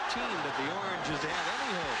 14, but the Oranges have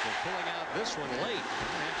any hope of pulling out this one late. They're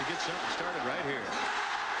going to have to get something started right here.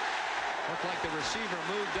 Looked like the receiver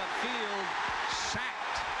moved upfield.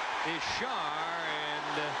 Sacked is Shar,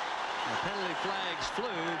 and the penalty flags flew.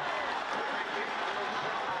 And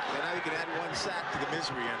now you can add 1 sack to the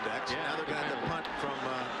misery index. Yeah, now they're going to have to punt from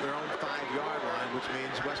their own 5-yard line, which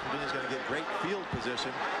means West Virginia's going to get great field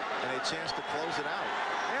position and a chance to close it out.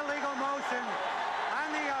 Illegal motion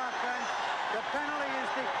on the offense. The penalty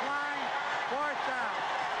is declined. 4th down.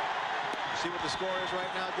 See what the score is right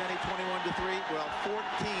now, Denny, 21-3. Well, 14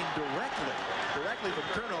 directly from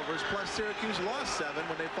turnovers, plus Syracuse lost 7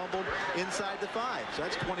 when they fumbled inside the 5. So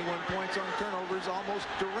that's 21 points on turnovers almost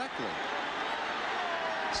directly.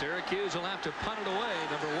 Syracuse will have to punt it away.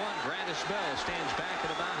 Number 1, Grandis Bell stands back at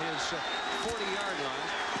about his 40-yard line.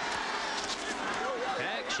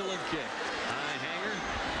 Excellent kick. High hanger.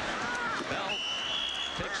 Bell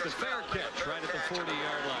takes the fair catch right at the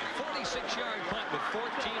 40-yard line. 46-yard punt with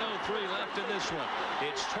 14:03 left in this one.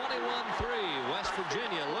 It's 21-3. West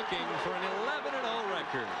Virginia looking for an 11-0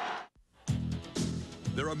 record.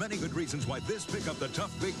 There are many good reasons why this pickup, the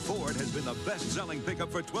tough big Ford, has been the best-selling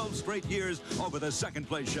pickup for 12 straight years over the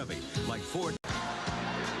second-place Chevy. Like Ford.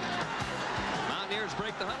 Mountaineers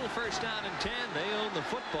break the huddle, first down and 10. They own the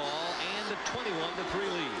football and a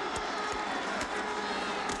 21-3 lead.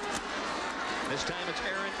 This time it's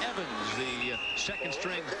Aaron Evans, the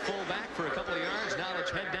second-string fullback, for a couple of yards. Now let's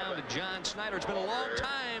head down to John Snyder. It's been a long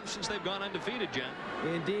time since they've gone undefeated, John.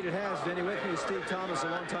 Indeed it has, Vinny. With me is Steve Thomas, a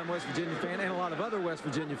longtime West Virginia fan, and a lot of other West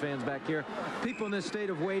Virginia fans back here. People in this state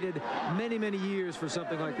have waited many, many years for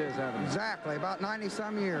something like this, haven't they? Exactly. About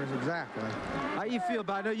 90-some years, exactly. How you feel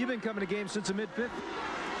about it? I know you've been coming to games since the mid-50s.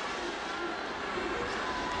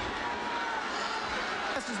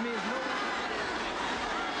 This is me as no.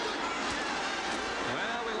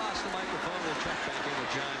 Check back in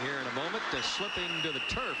with John here in a moment. Slipping to the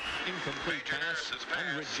turf. Incomplete pass.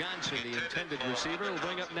 Andrew Johnson, the intended receiver, will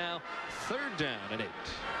bring up now 3rd down and 8.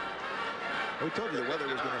 We told you the weather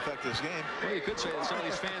was going to affect this game. Well, you could say that some of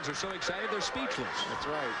these fans are so excited they're speechless. That's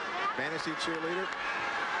right. Fantasy cheerleader.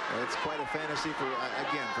 It's quite a fantasy for,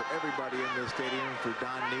 again, for everybody in the stadium, for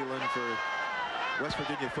Don Nehlen, for West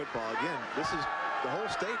Virginia football. Again, this is the whole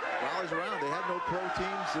state rallies around. They have no pro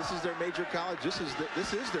teams. This is their major college. This is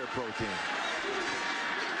their pro team.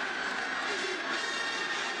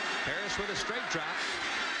 Harris with a straight drop.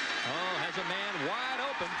 Oh, has a man wide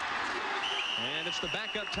open. And it's the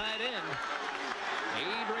backup tight end,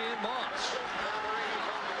 Adrian Moss.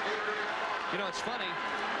 You know, it's funny.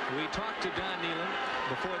 We talked to Don Nehlen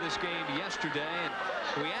before this game yesterday, and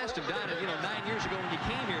we asked him, Don, 9 years ago when you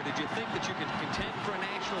came here, did you think that you could contend for a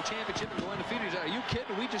national championship and go undefeated? He said, are you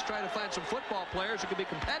kidding? We just try to find some football players who could be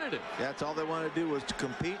competitive. That's all they wanted to do was to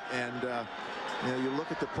compete, and you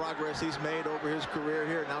look at the progress he's made over his career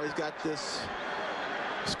here. Now he's got this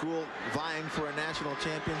school vying for a national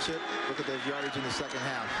championship. Look at those yardage in the second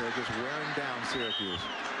half. They're just wearing down Syracuse.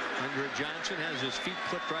 Andrew Johnson has his feet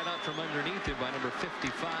clipped right out from underneath him by number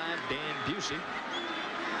 55, Dan Busey.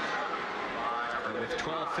 And with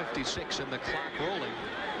 12:56 and the clock rolling,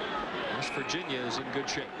 West Virginia is in good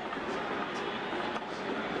shape.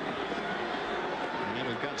 And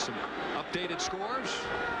we've got some updated scores.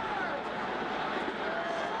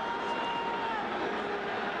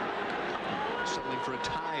 Settling for a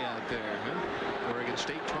tie out there. Oregon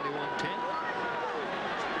State 21-10.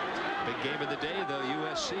 Big game of the day, though,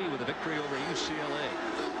 USC with a victory over UCLA.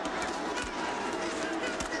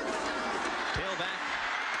 Tailback.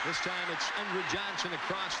 This time it's Andrew Johnson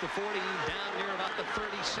across the 40, down near about the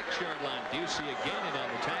 36-yard line. Busey again in on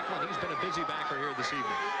the tackle, and he's been a busy backer here this evening.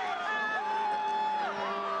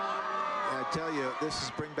 I tell you, this is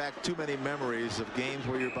bring back too many memories of games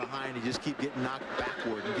where you're behind. You just keep getting knocked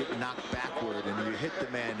backward and getting knocked backward, and you hit the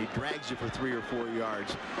man. He drags you for 3 or 4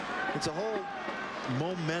 yards. It's a whole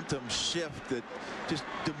momentum shift that just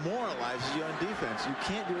demoralizes you on defense. You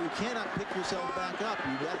cannot pick yourself back up.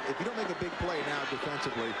 If you don't make a big play now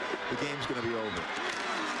defensively, the game's going to be over.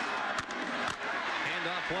 Hand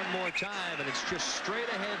off one more time, and it's just straight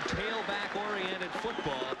ahead, tailback oriented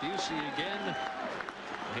football. Busey again.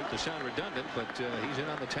 I hate to sound redundant, but he's in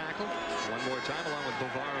on the tackle one more time, along with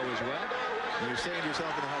Bavaro as well. And you're saying to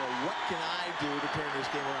yourself in the huddle, what can I do to turn this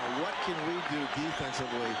game around? What can we do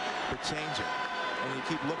defensively to change it? And you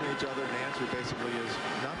keep looking at each other, and the answer basically is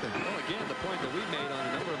nothing. Well, again, the point that we made on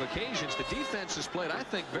a number of occasions, the defense has played, I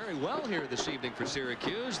think, very well here this evening for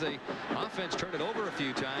Syracuse. The offense turned it over a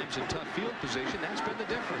few times in tough field position. That's been the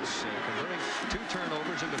difference, converting 2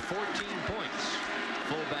 turnovers into 14 points.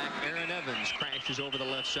 Fullback Aaron Evans crashes over the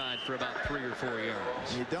left side for about 3 or 4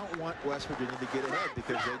 yards. You don't want West Virginia to get ahead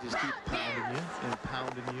because they just keep pounding you and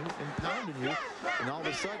pounding you and pounding you. And all of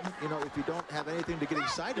a sudden, if you don't have anything to get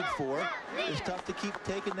excited for, it's tough to keep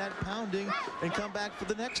taking that pounding and come back for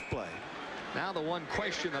the next play. Now the one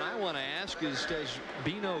question that I want to ask is, does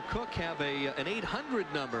Bino Cook have an 800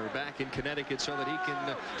 number back in Connecticut so that he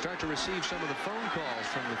can start to receive some of the phone calls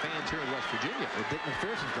from the fans here in West Virginia? Well, Dick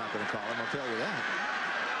McPherson's not going to call him, I'll tell you that.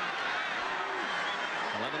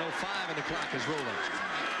 11:05 and the clock is rolling.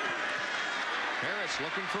 Harris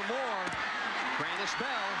looking for more. Grandis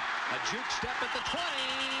Bell, a juke step at the 20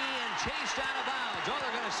 and chased out of bounds. Oh,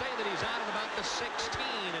 they're going to say that he's out at about the 16,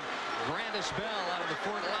 and Grandis Bell out of the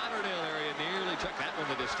Fort Lauderdale area nearly took that one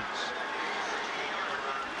the distance.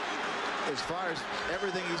 As far as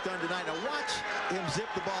everything he's done tonight, now watch him zip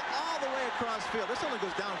the ball all the way across field. This only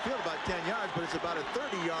goes downfield about 10 yards, but it's about a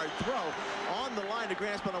 30-yard throw on the line to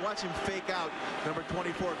Grandis Bell. Now watch him fake out number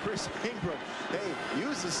 24, Chris Ingram. Hey,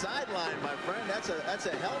 use the sideline, my friend. That's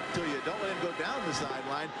a help to you. Don't let him go down the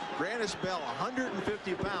sideline. Grandis Bell, 150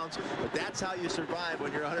 pounds, but that's how you survive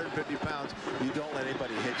when you're 150 pounds. You don't let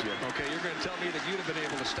anybody hit you. Okay, you're going to tell me that you'd have been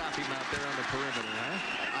able to stop him out there on the perimeter,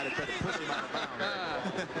 huh? I'd have tried to push him out of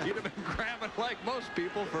bounds. You'd have been grabbing like most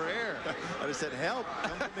people for air. I'd have said, help,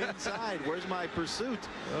 come from inside. Where's my pursuit?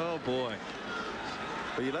 Oh, boy.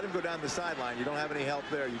 But you let him go down the sideline. You don't have any help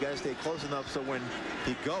there. You got to stay close enough so when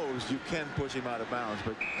he goes, you can push him out of bounds.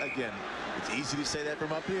 But, again, it's easy to say that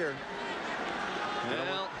from up here.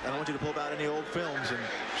 Well, I don't want you to pull out any old films and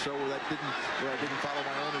show where I didn't follow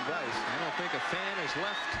my own advice. I don't think a fan has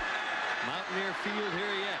left Mountaineer Field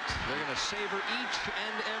here yet. They're going to savor each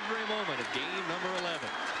and every moment of game number 11.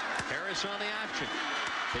 Harris on the option.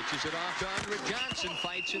 Pitches it off to Andre Johnson.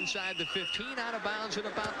 Fights inside the 15, out of bounds at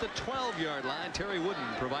about the 12-yard line. Terry Wooden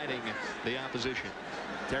providing the opposition.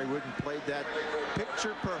 Terry Wooden played that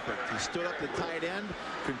picture perfect. He stood up the tight end,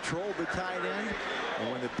 controlled the tight end,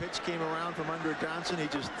 and when the pitch came around from Andre Johnson, he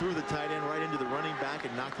just threw the tight end right into the running back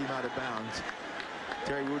and knocked him out of bounds.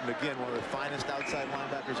 Terry Wooden, again, one of the finest outside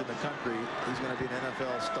linebackers in the country. He's going to be an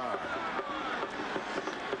NFL star.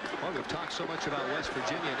 Well, we've talked so much about West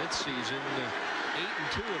Virginia in its season.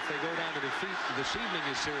 8-2 if they go down to defeat this evening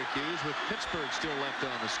is Syracuse, with Pittsburgh still left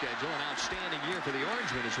on the schedule. An outstanding year for the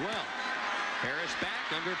Orangemen as well. Harris back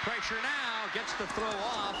under pressure now, gets the throw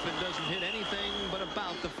off and doesn't hit anything but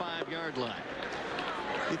about the 5-yard line.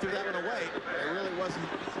 He threw that one away. There really wasn't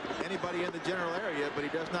anybody in the general area, but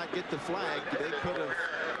he does not get the flag. They could have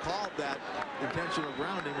called that intentional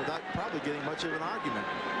grounding without probably getting much of an argument.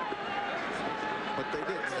 But they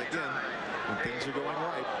didn't. Again, when things are going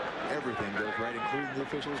right, everything goes right, including the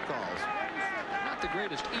officials' calls. Not the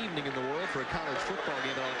greatest evening in the world for a college football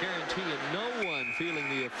game, but I'll guarantee you no one feeling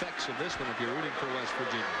the effects of this one if you're rooting for West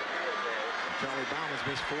Virginia. Charlie Baum has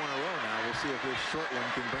missed 4 in a row now. We'll see if this short one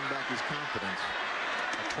can bring back his confidence.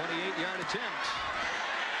 A 28-yard attempt.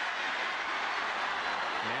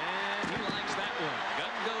 And he likes that one.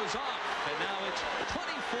 Gun goes off, and now it's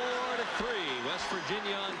 24-3. West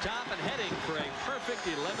Virginia on top and heading for a perfect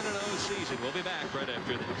 11-0 season. We'll be back right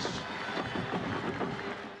after this.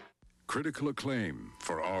 Critical acclaim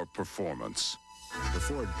for our performance. The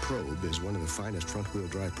Ford Probe is one of the finest front-wheel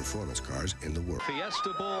drive performance cars in the world.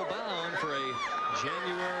 Fiesta Bowl bound for a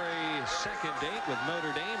January 2nd date with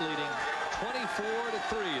Notre Dame leading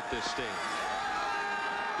 24-3 at this stage.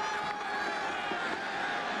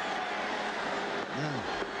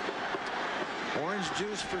 Orange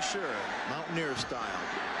juice for sure, Mountaineer style.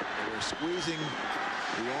 They were squeezing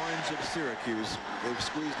the orange of Syracuse. They've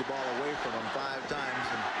squeezed the ball away from them 5 times.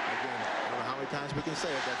 And again, I don't know how many times we can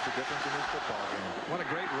say it. That's the difference in this football game. What a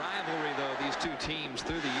great rivalry, though, these two teams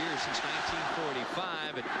through the years since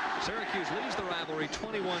 1945. And Syracuse leads the rivalry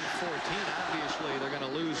 21-14. Obviously, they're going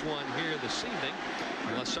to lose one here this evening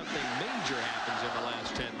unless something major happens in the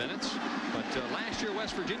last 10 minutes. But last year,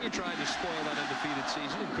 West Virginia tried to spoil that undefeated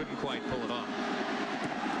season and couldn't quite pull it off.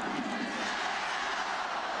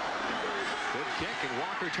 Good kick, and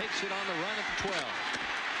Walker takes it on the run at the 12.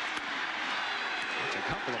 It's a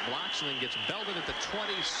couple of blocks and then gets belted at the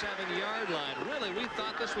 27-yard line. Really, we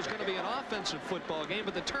thought this was going to be an offensive football game,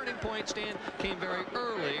 but the turning point, Stan, came very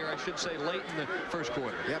early, or I should say late in the first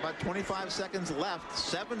quarter. Yeah, about 25 seconds left.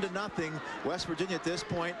 7-0 West Virginia at this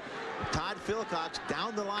point. Todd Philcox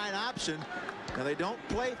down the line option. Now they don't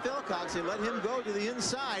play Philcox. They let him go to the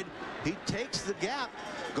inside. He takes the gap,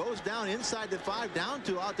 goes down inside the 5, down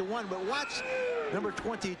to out to 1. But watch number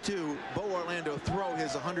 22, Bo Orlando, throw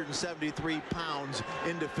his 173 pounds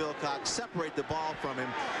into Philcox, separate the ball from him.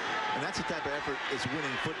 And that's the type of effort that's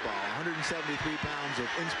winning football. 173 pounds of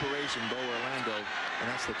inspiration, Bo Orlando, and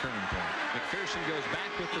that's the turning point. McPherson goes back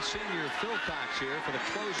with the senior Philcox here for the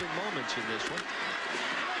closing moments in this one.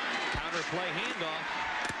 Counter play handoff.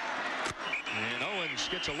 And Owens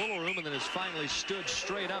gets a little room and then is finally stood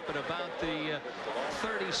straight up at about the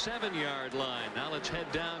 37-yard line. Now let's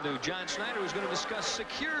head down to John Snyder, who's going to discuss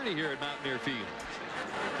security here at Mountaineer Field.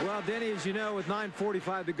 Well, Denny, as you know, with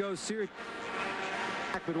 9:45 to go, Syracuse.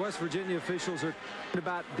 But West Virginia officials are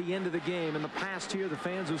about the end of the game. In the past year, the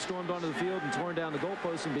fans who stormed onto the field and torn down the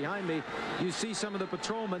goalposts, and behind me, you see some of the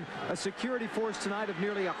patrolmen. A security force tonight of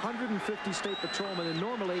nearly 150 state patrolmen, and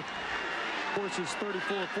normally force is 34-40.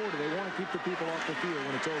 They want to keep the people off the field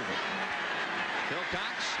when it's over.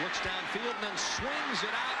 Philcox looks downfield and then swings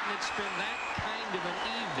it out, and it's been that kind of an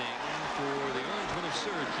evening for the Orangemen of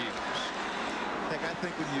Syracuse. Heck, I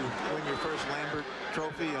think when you win your first Lambert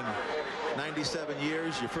Trophy in 97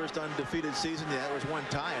 years, your first undefeated season, yeah, there was one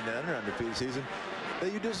tie in that undefeated season,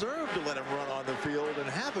 that you deserve to let them run on the field and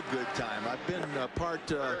have a good time. I've been a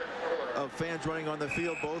part of fans running on the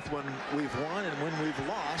field both when we've won and when we've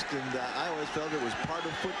lost, and I always felt it was part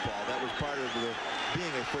of football. That was part of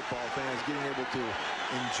being a football fan, is getting able to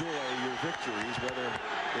enjoy your victories, whether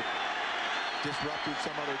it disrupted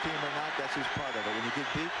some other team or not. That's just part of it. When you get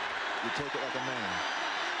beat, you take it like a man.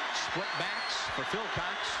 Split backs for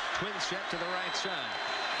Philcox. Twin set to the right side.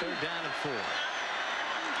 3rd down and 4.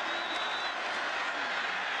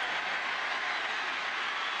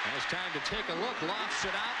 And it's time to take a look. Lofts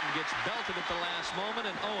it out and gets belted at the last moment.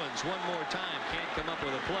 And Owens one more time can't come up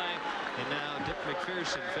with a play. And now Dick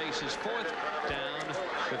McPherson faces 4th down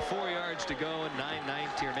with 4 yards to go and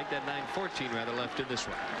 9:19, or make that 9:14 rather, left in this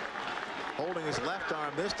one. Holding his left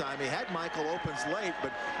arm this time. He had Michael Opens late,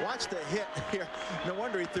 but watch the hit here. No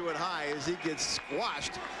wonder he threw it high as he gets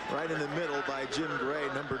squashed right in the middle by Jim Gray,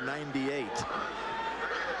 number 98.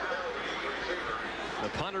 The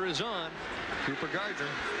punter is on. Cooper Gardner.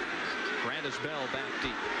 Brandis Bell back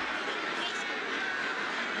deep.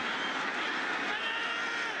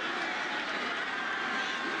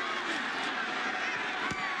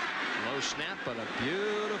 Low snap, but a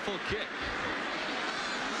beautiful kick.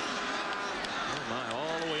 Oh my,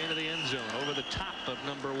 all the way into the end zone, over the top of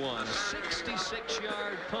number 1. A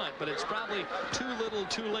 66-yard punt, but it's probably too little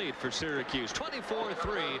too late for Syracuse.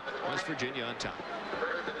 24-3, West Virginia on top.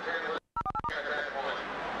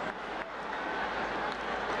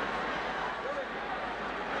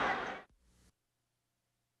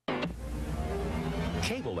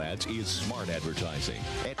 Cable ads is smart advertising.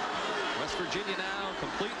 West Virginia now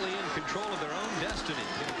completely in control of their own destiny.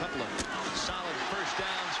 Get a couple of solid first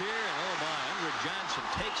downs here, and oh my, Andrew Johnson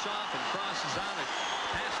takes off and crosses out it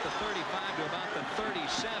past the 35 to about the 37.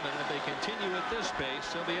 If they continue at this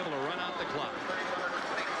pace, they'll be able to run out the clock.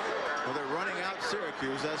 Well, they're running out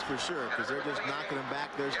Syracuse, that's for sure, because they're just knocking them back.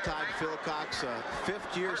 There's Todd Philcox, a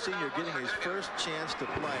fifth-year senior, getting his first chance to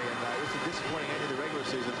play. And it's a disappointing end of the regular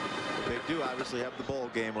season. They do obviously have the bowl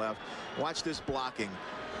game left. Watch this blocking.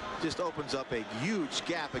 Just opens up a huge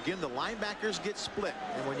gap. Again, the linebackers get split.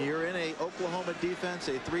 And when you're in a Oklahoma defense,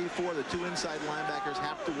 a 3-4, the two inside linebackers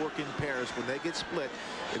have to work in pairs. When they get split,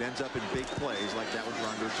 it ends up in big plays like that with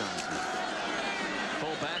Rondo Johnson.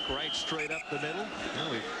 Fullback right straight up the middle.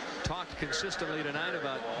 Well, we've talked consistently tonight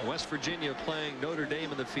about West Virginia playing Notre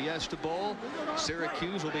Dame in the Fiesta Bowl.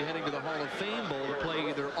 Syracuse will be heading to the Hall of Fame Bowl to play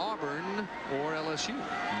either Auburn or LSU.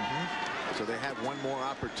 So they have one more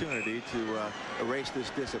opportunity to erase this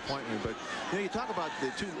disappointment. But you talk about the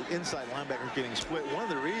two inside linebackers getting split. One of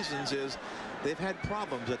the reasons is they've had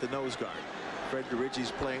problems at the nose guard. Fred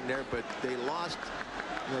DeRicci's playing there, but they lost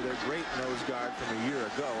their great nose guard from a year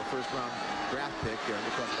ago, a first-round draft pick. We'll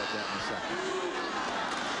talk about that in a second.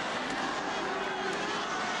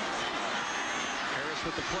 Harris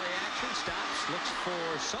with the play action, stops, looks for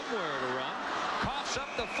somewhere to run, coughs up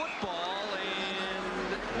the football,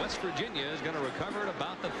 and West Virginia is going to recover at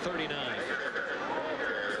about the 39.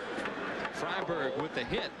 Freiberg with the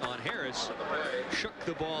hit on Harris shook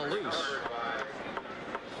the ball loose.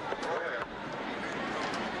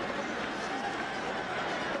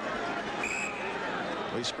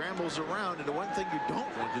 He scrambles around, and the one thing you don't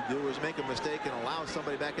want to do is make a mistake and allow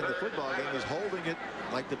somebody back in the football game is holding it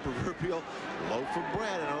like the proverbial loaf of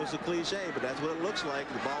bread. I know it's a cliche, but that's what it looks like.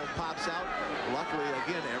 The ball pops out. Luckily,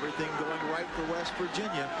 again, everything going right for West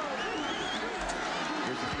Virginia.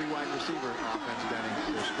 Here's the three wide receiver offense, Denny.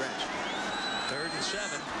 They're stretched. 3rd and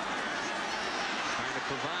 7. Trying to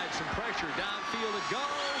provide some pressure. Downfield it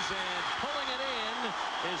goes, and pulling it in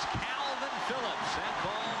is Calvin Phillips. That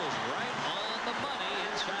ball was right on the money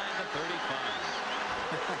inside the 35.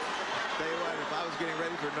 Tell you what, if I was getting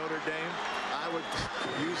ready for Notre Dame, I would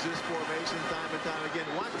use this formation time and time again.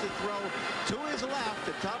 Wants to throw to his left,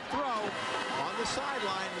 a tough throw on the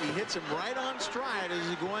sideline. He hits him right on stride as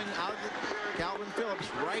he's going out. Calvin Phillips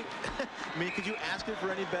right. I mean, could you ask it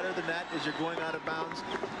for any better than that as you're going out of bounds?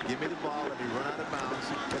 Give me the ball, let me run out of bounds.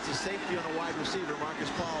 That's a safety on a wide receiver.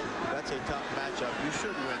 Marcus Paul, that's a tough matchup. You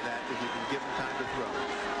should win that if you can give him time to throw.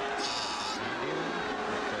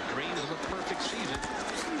 Dreams of a perfect season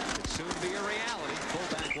could soon be a reality.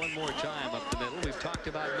 Pull back one more time up the middle. We've talked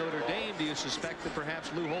about Notre Dame. Do you suspect that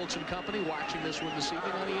perhaps Lou Holtz and company watching this one this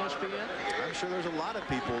evening on ESPN? I'm sure there's a lot of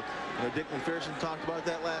people. Dick McPherson talked about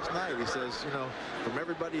that last night. He says, from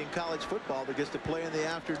everybody in college football that gets to play in the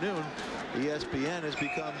afternoon, ESPN has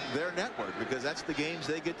become their network because that's the games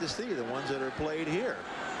they get to see, the ones that are played here.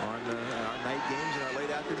 On our night games and our late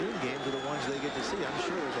afternoon games are the ones they get to see. I'm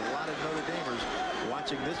sure there's a lot of Notre Damers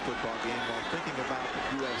watching this football game while thinking about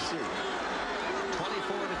USC.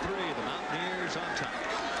 24-3, the Mountaineers on top.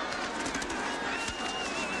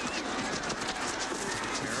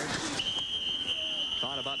 Harris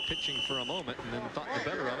thought about pitching for a moment and then thought the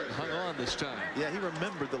better of it and hung on this time. Yeah, he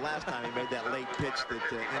remembered the last time he made that late pitch that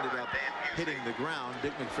ended up hitting the ground.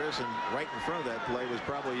 Dick McPherson, right in front of that play, was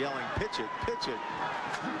probably yelling, pitch it,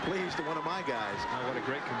 please, to one of my guys. Oh, what a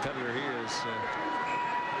great competitor he is.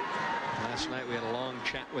 Last night we had a long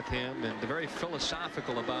chat with him, and very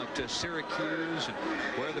philosophical about Syracuse and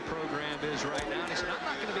where the program is right now. And he said, I'm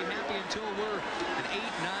not going to be happy until we're an 8,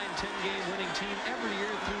 9, 10-game winning team every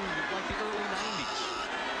year through like the early 90s.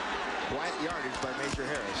 Quiet yardage by Major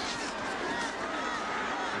Harris.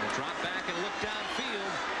 And a drop back and look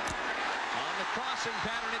downfield. On the crossing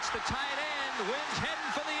pattern, it's the tight end. Wins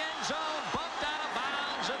heading for the end zone. Bumped out of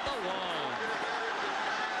bounds at the 1.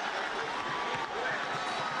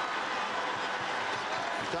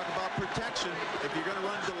 Talk about protection. If you're going to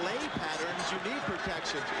run delay patterns, you need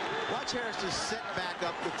protection. Watch Harris just set back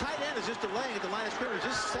up. The tight end is just delaying at the line of scrimmage,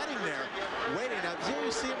 just setting there, waiting. Now, you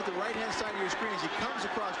see him at the right-hand side of your screen as he comes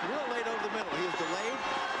across real late over the middle. He is delayed.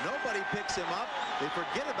 Nobody picks him up. They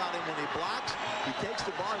forget about him when he blocks. He takes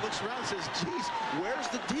the ball, looks around, and says, geez, where's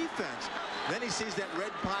the defense? Then he sees that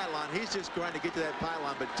red pylon. He's just trying to get to that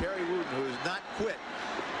pylon, but Terry Wooten, who has not quit,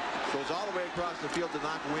 goes all the way across the field to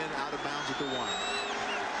knock Wynn out of bounds at the 1.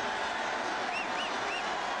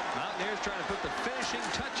 Mountaineers trying to put the finishing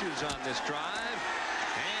touches on this drive.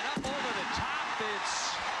 And up over the top,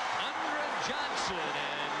 it's Andre Johnson.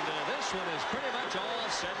 And this one is pretty much all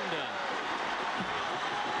said and done.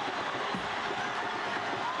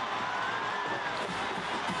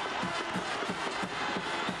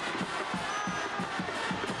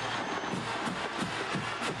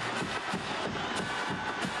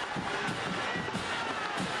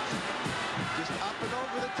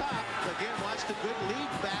 Good lead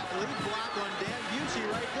block on Dan Busey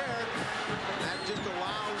right there. That just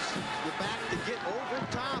allows the back to get over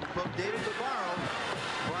top of David Navarro.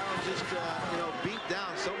 Navarro just, beat down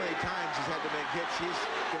so many times he's had to make hits. He's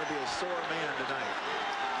going to be a sore man tonight.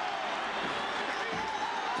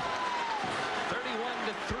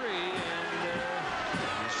 31-3, and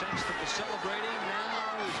the sense that the celebrating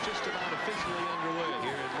now is just about officially underway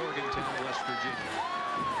here in Morgantown, West Virginia.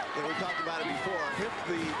 And we talked about it before. If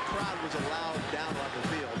the crowd was allowed down on the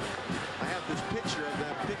field, I have this picture of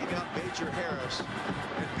them picking up Major Harris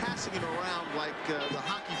and passing him around like the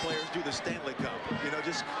hockey players do the Stanley Cup.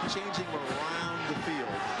 Just changing him around the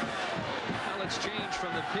field. Now let's change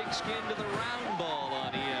from the pigskin to the round ball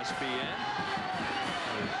on ESPN.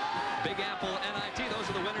 Big Apple NIT,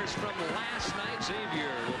 those are the winners from last night.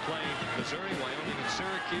 Xavier will play Missouri, Wyoming, and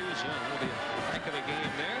Syracuse. That'll be a heck of a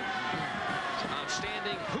game there. Some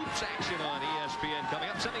outstanding hoops action on ESPN coming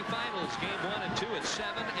up. Semifinals, game 1 and 2 at 7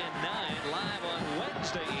 and 9, live on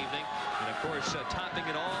Wednesday evening. And of course, topping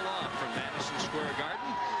it all off from Madison Square Garden,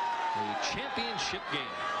 the championship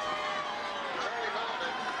game.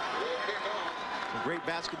 Some great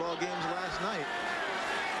basketball games last night.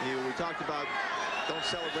 We talked about don't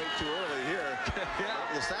celebrate too early here.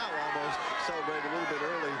 LaSalle almost celebrated a little bit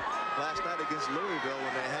early last night against Louisville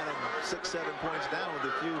when they had them 6-7 points down with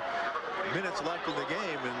a few minutes left in the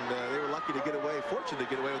game, and they were lucky to get away, fortunate to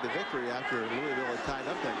get away with the victory after Louisville had tied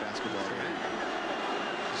up that basketball game.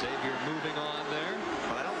 Xavier moving on there.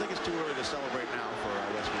 But I don't think it's too early to celebrate now for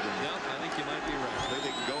West Virginia. No, I think you might be right. I think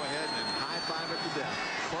they can go ahead and high-five it to death.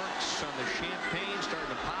 Corks on the champagne starting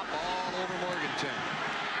to pop all over Morgantown.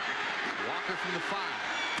 Walker from the 5.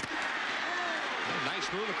 Nice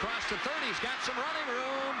move across to 30. He's got some running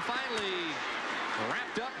room. Finally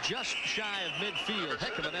wrapped up just shy of midfield.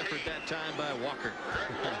 Heck of an effort that time by Walker.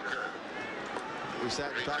 We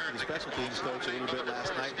sat and talked to the special teams coach a little bit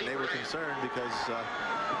last night, and they were concerned because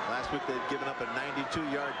last week they'd given up a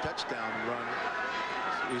 92-yard touchdown run.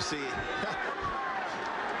 You see.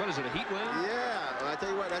 What is it, a heat wave? Yeah, well, I tell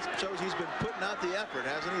you what, that shows he's been putting out the effort,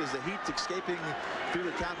 hasn't he? As the heat's escaping through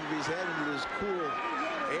the top of his head into this cool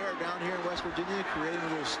air down here in West Virginia, creating a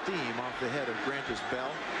little steam off the head of Grantis Bell.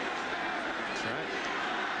 That's right.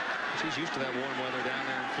 She's used to that warm weather down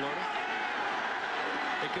there in Florida.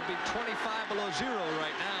 It could be 25 below zero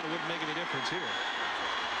right now, and it wouldn't make any difference here.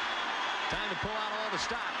 Time to pull out all the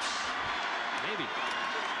stops. Maybe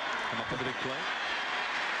come up with a big play.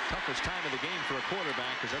 Toughest time of the game for a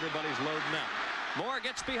quarterback because everybody's loading up. Moore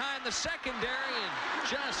gets behind the secondary and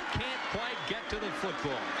just can't quite get to the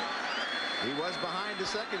football. He was behind the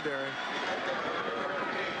secondary.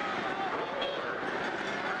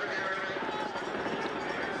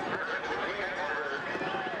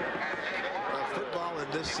 Football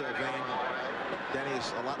in this vein, Denny,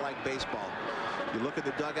 is a lot like baseball. You look at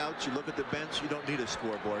the dugouts, you look at the bench, you don't need a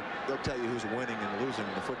scoreboard. They'll tell you who's winning and losing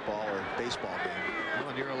in the football or baseball game.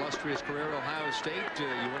 Well, in your illustrious career at Ohio State, you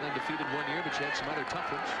went undefeated one year, but you had some other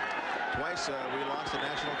tough ones. Twice we lost the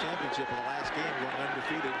national championship in the last game, going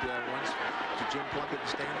undefeated. Once to Jim Plunkett in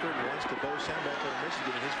Stanford, and once to Bo Schembechler in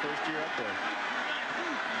Michigan in his first year up there.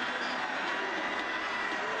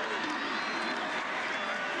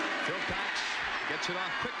 Philcox gets it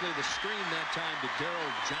off quickly. The screen that time to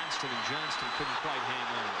Darrell Johnston, and Johnston couldn't quite hang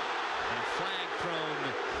on. And a flag thrown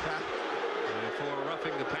for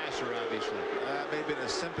roughing the passer, obviously. May have been a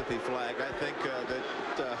sympathy flag. I think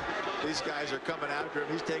that these guys are coming after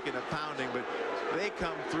him. He's taking a pounding, but they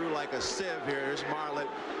come through like a sieve here. Here's Marlett.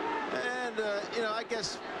 And, I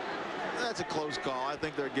guess that's a close call. I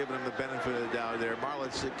think they're giving him the benefit of the doubt there.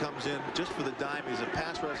 Marlett comes in just for the dime. He's a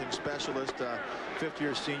pass rushing specialist,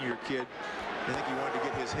 fifth-year senior kid. I think he wanted to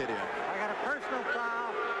get his hit in. I got a personal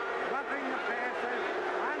foul, roughing the passer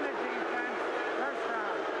on the defense, first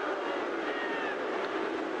down.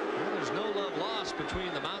 Well, there's no love lost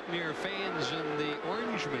between the Mountaineer fans and the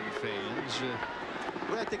Orangeman fans.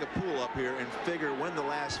 We're going to take a pool up here and figure when the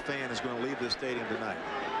last fan is going to leave the stadium tonight.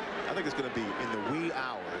 I think it's going to be in the wee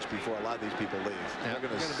hours before a lot of these people leave. Yeah,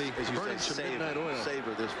 they're going to be as you burning say, some midnight oil.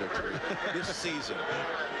 savor this victory, this season.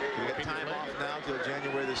 We got time off now till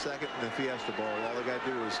January the 2nd in the Fiesta Bowl. All they got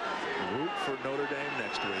to do is root for Notre Dame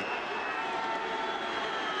next week.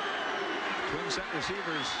 Twin set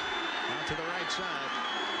receivers out to the right side.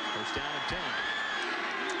 First down and 10.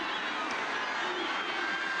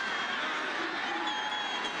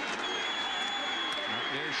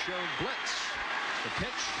 Mountaineers showed blitz. The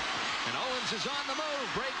pitch, and Owens is on the move.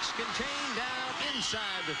 Breaks contained down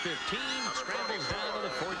inside the 15. Scrambles down to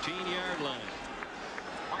the 14-yard line.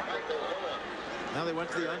 Now they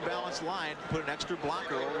went to the unbalanced line, put an extra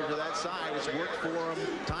blocker over to that side. It's worked for them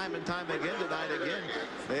time and time again tonight. Again,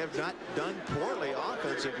 they have not done poorly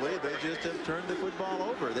offensively. They just have turned the football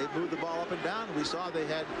over. They've moved the ball up and down. We saw they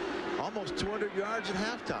had almost 200 yards at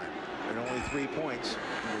halftime and only 3 points.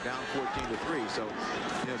 And we're down 14-3. So,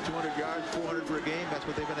 200 yards, 400 for a game. That's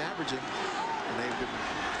what they've been averaging. And they've been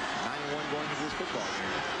 9-1 going into this football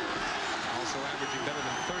game. Also averaging better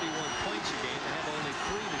than 31 points a game. They have only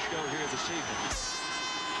 3 to show here this evening.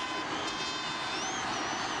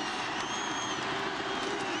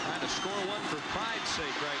 Trying to score one for pride's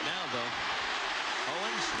sake right now, though.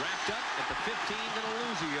 Owens wrapped up at the 15, going to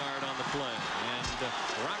lose a yard on the play. And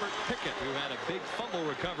Robert Pickett, who had a big fumble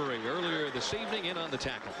recovery earlier this evening, in on the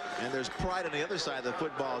tackle. And there's pride on the other side of the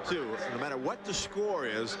football, too. No matter what the score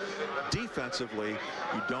is, defensively,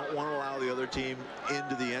 you don't want to allow the other team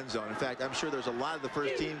into the end zone. In fact, I'm sure there's a lot of the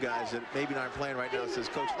first-team guys that maybe aren't playing right now that says,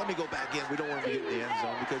 Coach, let me go back in. We don't want them to get in the end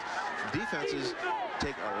zone, because defenses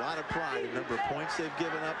take a lot of pride in the number of points they've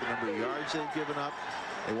given up, the number of yards they've given up.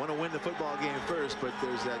 They want to win the football game first, but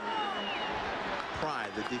there's that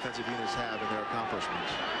pride that defensive units have in their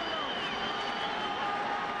accomplishments.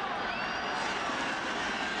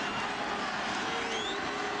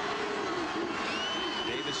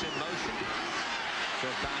 Davis in motion.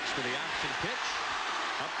 Wilcox for the option pitch.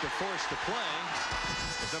 Up to force the play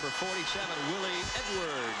is number 47, Willie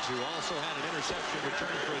Edwards, who also had an interception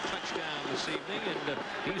return for a touchdown this evening, and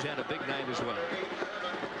he's had a big night as well.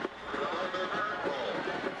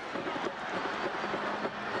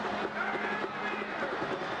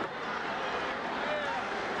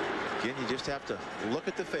 Again, you just have to look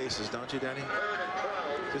at the faces, don't you, Denny?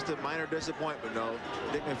 Just a minor disappointment, no.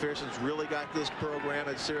 Dick McPherson's really got this program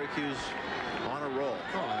at Syracuse on a roll.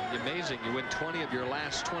 Oh, amazing. You win 20 of your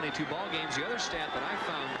last 22 ball games. The other stat that I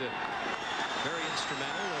found very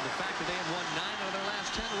instrumental was the fact that they had won 9 out of their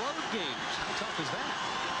last 10 road games. How tough is that?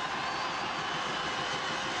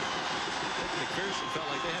 Dick McPherson felt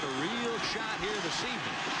like they had a real shot here this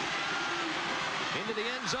evening. Into the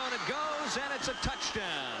end zone it goes, and it's a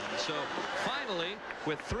touchdown. So finally,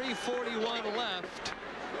 with 3:41 left,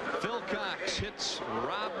 Phil Cox hits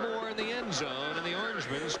Rob Moore in the end zone, and the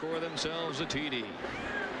Orangemen score themselves a TD.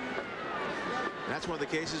 That's one of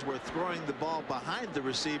the cases where throwing the ball behind the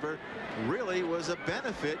receiver really was a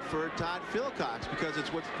benefit for Todd Philcox, because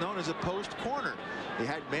it's what's known as a post corner. He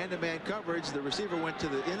had man-to-man coverage. The receiver went to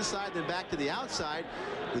the inside, then back to the outside.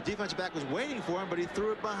 The defensive back was waiting for him, but he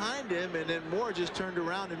threw it behind him, and then Moore just turned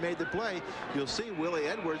around and made the play. You'll see Willie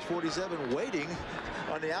Edwards, 47, waiting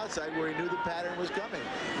on the outside where he knew the pattern was coming.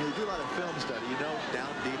 When you do a lot of film study, you know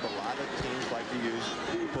down deep a lot of teams like to use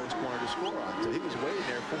the post corner to score on. So he was waiting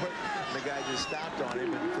there for it, and the guy just stopped on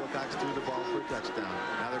him, and Philcox threw the ball for a touchdown.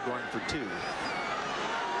 Now they're going for 2. 7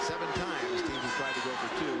 times teams have tried to go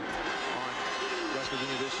for 2 on West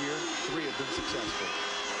Virginia this year. 3 have been successful.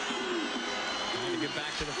 Trying to get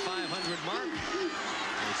back to the 500 mark.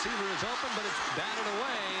 The receiver is open, but it's batted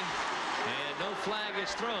away, and no flag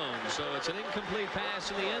is thrown. So it's an incomplete pass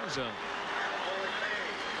in the end zone.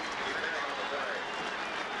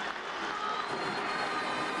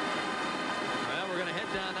 Well, we're going to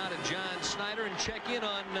head down now to John Snyder and check in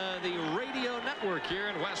on the radio network here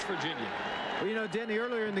in West Virginia. Well, you know, Denny,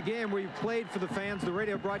 earlier in the game we played for the fans the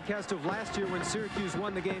radio broadcast of last year when Syracuse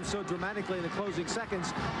won the game so dramatically in the closing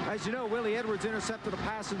seconds. As you know, Willie Edwards intercepted a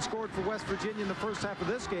pass and scored for West Virginia in the first half of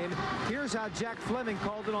this game. Here's how Jack Fleming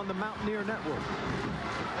called it on the Mountaineer Network.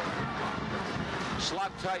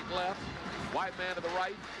 Slot tight left, wide man to the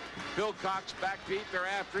right. Philcox back deep. They're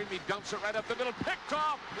after him. He dumps it right up the middle. Picked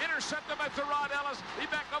off. Intercepted by Therod Ellis. He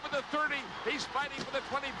back over the 30. He's fighting for the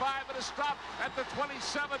 25 and a stop at the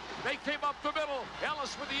 27. They came up the middle.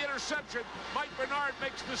 Ellis with the interception. Mike Bernard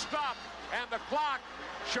makes the stop. And the clock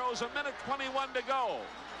shows 1:21 to go.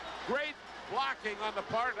 Great blocking on the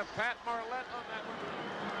part of Pat Marlette on that one.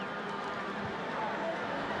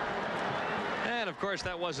 And, of course,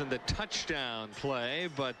 that wasn't the touchdown play,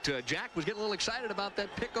 but Jack was getting a little excited about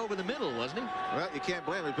that pick over the middle, wasn't he? Well, you can't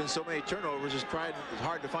blame him. There's been so many turnovers. It's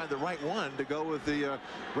hard to find the right one to go with the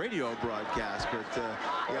radio broadcast. But,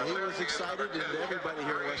 yeah, he was excited, and everybody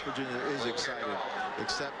here in West Virginia is excited,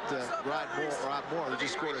 except Rob Moore, who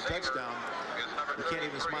just scored a touchdown. You can't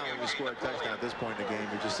even smile when you score a touchdown at this point in the game.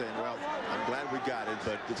 You're just saying, well, I'm glad we got it,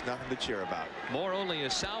 but it's nothing to cheer about. Moore, only a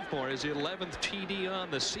sophomore, is the 11th TD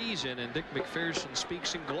on the season, and Dick McPherson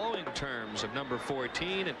speaks in glowing terms of number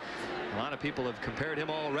 14, and a lot of people have compared him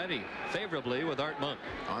already favorably with Art Monk.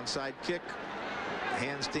 Onside kick,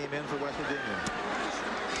 hands team in for West Virginia.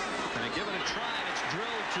 And give it a try, and it's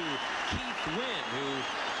drilled to Keith Wynn, who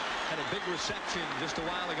had a big reception just a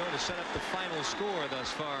while ago to set up the final score thus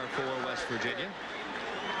far for West Virginia.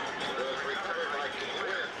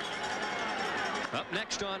 Up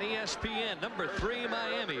next on ESPN, number 3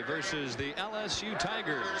 Miami versus the LSU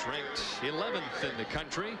Tigers, ranked 11th in the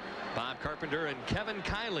country. Bob Carpenter and Kevin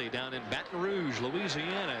Kiley down in Baton Rouge,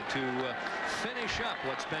 Louisiana, to finish up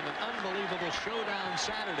what's been an unbelievable showdown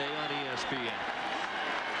Saturday on ESPN.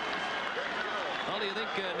 Well, do you think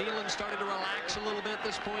Nealon started to relax a little bit at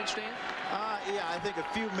this point, Stan? Yeah, I think a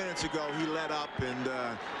few minutes ago he let up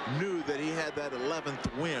and knew that he had that 11th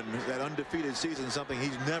win, that undefeated season, something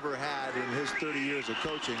he's never had in his 30 years of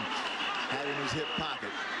coaching, had in his hip pocket.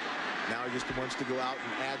 Now he just wants to go out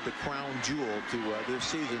and add the crown jewel to this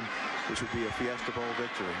season, which would be a Fiesta Bowl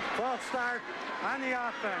victory. 12th start on the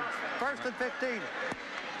offense. 1st and 15.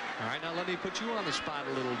 All right, now let me put you on the spot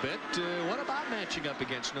a little bit. What about matching up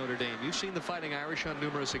against Notre Dame? You've seen the Fighting Irish on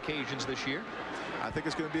numerous occasions this year. I think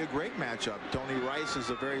it's going to be a great matchup. Tony Rice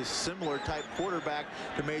is a very similar type quarterback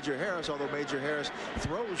to Major Harris, although Major Harris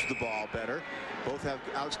throws the ball better. Both have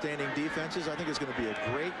outstanding defenses. I think it's going to be a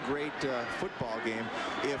great football game.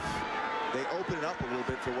 If they open it up a little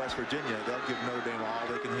bit for West Virginia, they'll give Notre Dame all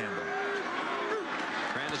they can handle.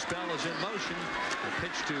 Brandis Bell is in motion. A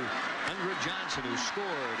pitch to Andrew Johnson, who scored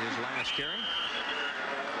his last carry.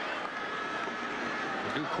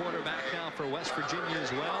 The new quarterback now for West Virginia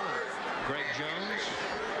as well, Greg Jones.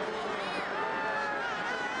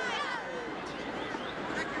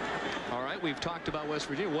 All right, we've talked about West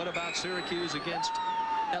Virginia. What about Syracuse against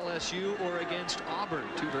LSU or against Auburn?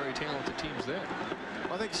 Two very talented teams there.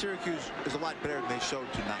 Well, I think Syracuse is a lot better than they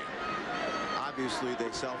showed tonight. Obviously, they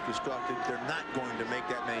self-destructed. They're not going to make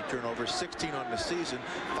that many turnovers. 16 on the season,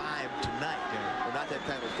 5 tonight. They're not that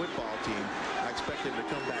type of football team. I expect them to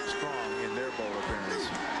come back strong in their bowl appearance.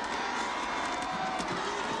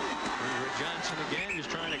 Johnson again, just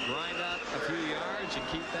trying to grind out a few yards and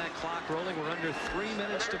keep that clock rolling. We're under 3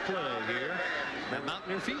 minutes to play here at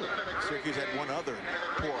Mountaineer Field. Syracuse had one other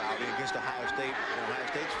poor outing against Ohio State. Ohio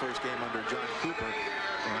State's first game under John Cooper.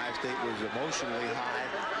 Ohio State was emotionally high.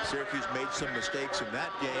 Syracuse made some mistakes in that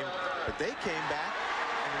game, but they came back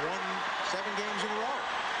and won 7 games in a row,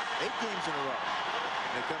 8 games in a row.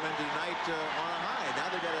 They come into tonight on a high. Now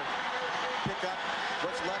they got to pick up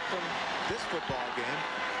what's left from this football game.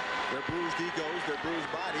 Their bruised egos, their bruised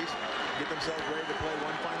bodies, get themselves ready to play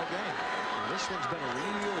one final game. Well, this one's been a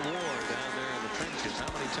real war down there in the trenches. How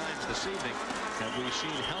many times this evening have we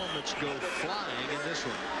seen helmets go flying in this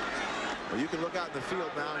one? Well, you can look out in the field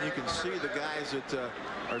now and you can see the guys that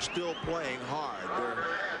are still playing hard.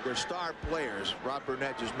 They're star players. Rob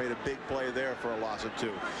Burnett just made a big play there for a loss of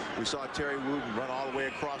 2. We saw Terry Wooten run all the way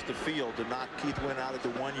across the field to knock Keith Wynn out at the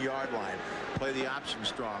 1-yard line. Play the option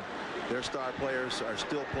strong. Their star players are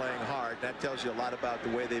still playing hard. That tells you a lot about the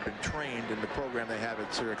way they've been trained in the program they have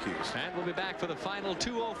at Syracuse. And we'll be back for the final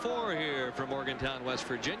 2:04 here from Morgantown, West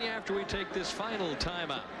Virginia, after we take this final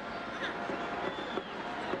timeout.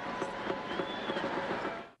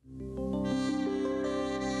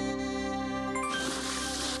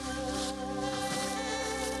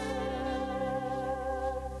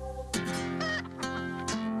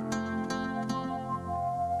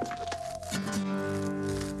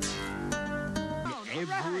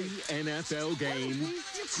 NFL game?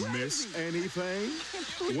 Miss anything?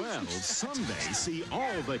 Well, Sunday, see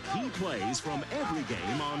all the key plays from every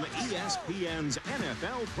game on ESPN's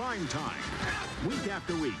NFL Primetime. Week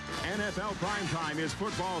after week, NFL Primetime is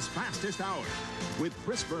football's fastest hour. With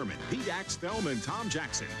Chris Berman, Pete Axthelm, and Tom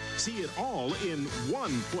Jackson. See it all in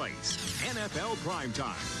one place. NFL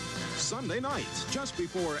Primetime. Sunday nights, just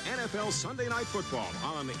before NFL Sunday Night Football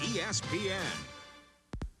on ESPN.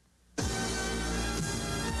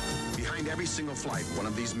 Behind every single flight one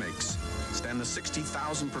of these makes stand the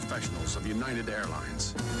 60,000 professionals of United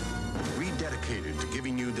Airlines, rededicated to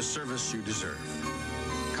giving you the service you deserve.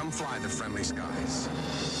 Come fly the friendly skies.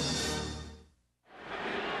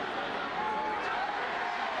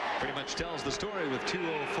 Pretty much tells the story with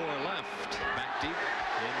 2:04 left. Back deep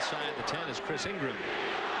inside the 10 is Chris Ingram.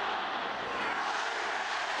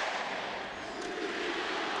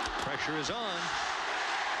 Pressure is on.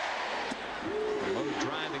 A low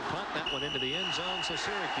driving punt, that one into the end zone, so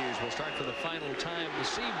Syracuse will start for the final time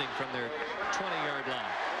this evening from their 20-yard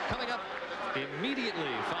line. Coming up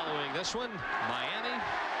immediately following this one, Miami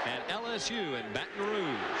and LSU in Baton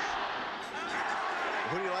Rouge.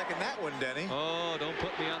 Who do you like in that one, Denny? Oh, don't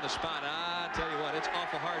put me on the spot. I tell you what, it's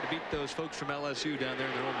awful hard to beat those folks from LSU down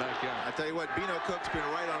there in their own backyard. I tell you what, Bino Cook's been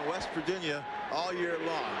right on West Virginia all year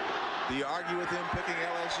long. Do you argue with him picking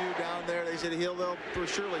LSU down there? They said they'll for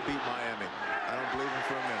surely beat Miami. I don't believe him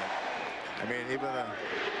for a minute. I mean, even a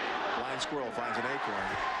blind squirrel finds an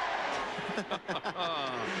acorn.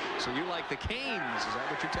 So you like the Canes? Is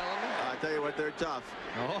that what you're telling me? I tell you what, they're tough.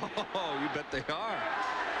 Oh, you bet they are.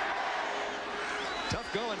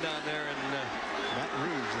 Tough going down there in Baton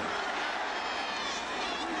Rouge.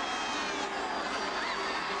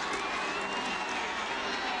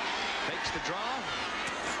 Takes the draw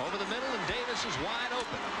over the middle, and Davis is wide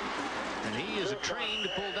open. And he is a train to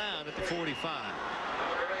pull down at the 45.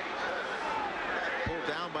 Pulled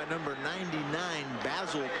down by number 99,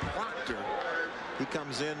 Basil Proctor. He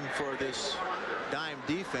comes in for this dime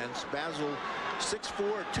defense. Basil,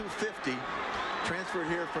 6'4", 250. Transferred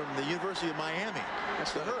here from the University of Miami.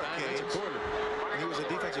 That's the Hurricanes. That's a quarter. And he was a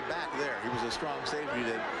defensive back there. He was a strong safety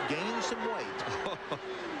that gained some weight.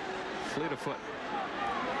 Fleet of foot.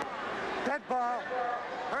 Dead ball.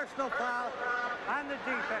 Personal foul on the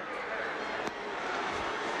defense.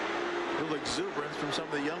 A little exuberance from some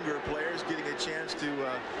of the younger players getting a chance to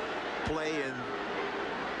play in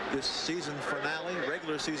this season finale,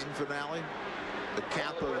 regular season finale, the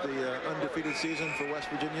cap of the undefeated season for West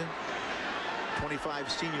Virginia. 25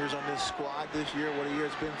 seniors on this squad this year. What a year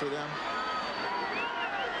it's been for them.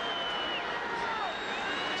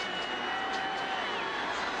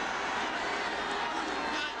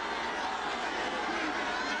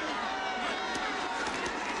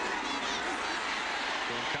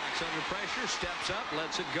 Wilcox under pressure, steps up,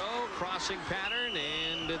 lets it go, crossing pattern,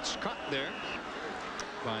 and it's caught there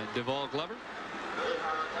by Devall Glover.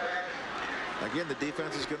 Again, the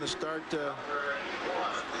defense is going to start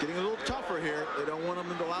getting a little tougher here. They don't want them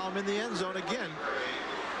to allow them in the end zone again.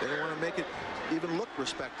 They don't want to make it even look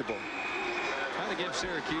respectable. Trying to give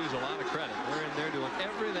Syracuse a lot of credit. They're in there doing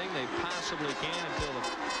everything they possibly can until the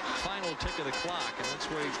final tick of the clock, and that's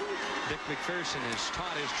where Dick McPherson has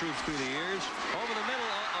taught his troops through the years. Over the middle,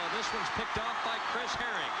 this one's picked off by Chris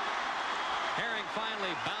Herring. Herring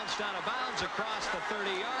finally bounced out of bounds across the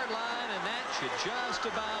 30-yard line, and that should just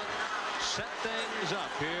about set things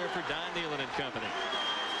up here for Don Nehlen and company.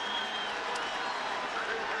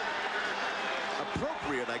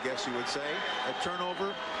 Appropriate, I guess you would say. A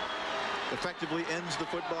turnover effectively ends the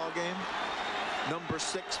football game. Number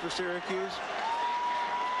 6 for Syracuse.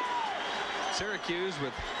 Syracuse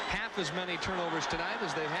with half as many turnovers tonight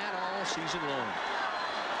as they've had all season long.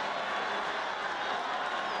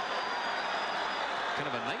 Kind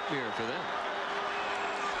of a nightmare for them.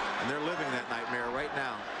 And they're living that nightmare right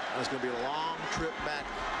now. It's going to be a long trip back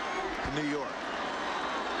to New York.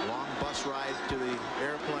 Long bus ride to the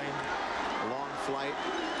airplane. A long flight.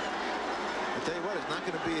 I tell you what, it's not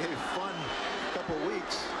going to be a fun couple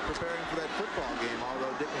weeks preparing for that football game,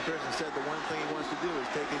 although Dick McPherson said the one thing he wants to do is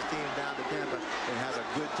take his team down to Tampa and have a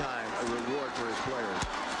good time, a reward for his players.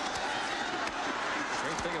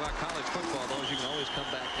 Great thing about college football, though, is you can always come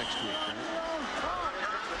back next week, right?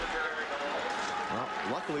 Well,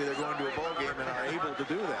 luckily they're going to a bowl game and are able to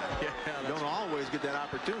do that. Yeah, you don't always get that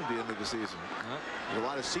opportunity into the season. There's a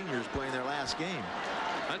lot of seniors playing their last game.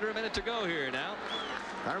 Under a minute to go here now.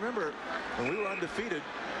 I remember when we were undefeated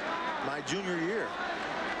my junior year.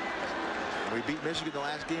 We beat Michigan the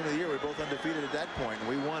last game of the year. We were both undefeated at that point, and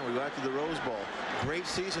we won. We got to the Rose Bowl. Great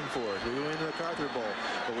season for us. We went into the MacArthur Bowl,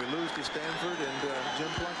 but we lose to Stanford and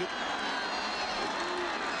Jim Plunkett.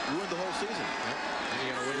 Ruined the whole season. And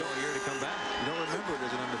you got to wait all year to come back. You don't remember it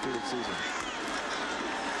as an undefeated season.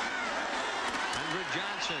 Andrew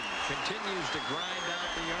Johnson continues to grind out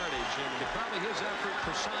the yardage, and probably his effort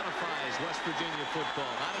personifies West Virginia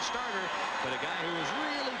football. Not a starter, but a guy who has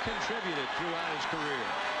really contributed throughout his career.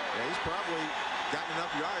 Yeah, he's probably gotten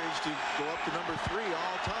enough yardage to go up to number 3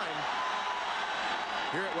 all time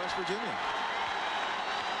here at West Virginia.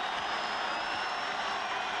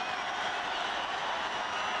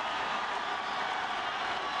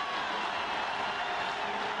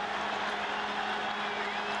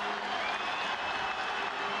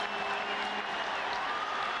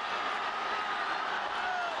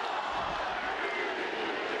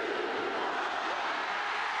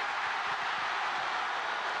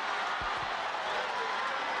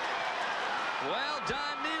 Well,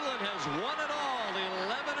 Don Nehlen has won it all,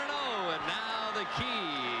 11-0, and now the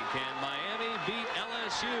key. Can Miami beat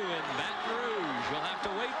LSU in Baton Rouge? We'll have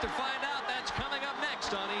to wait to find out. That's coming up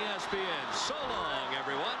next on ESPN. So long,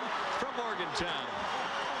 everyone, from Morgantown.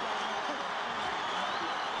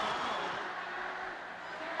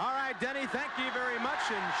 All right, Denny, thank you very much.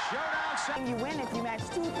 And showdown. You win if you match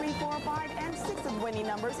 2, 3, 4, 5, and 6 of the winning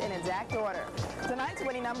numbers in exact order. Tonight's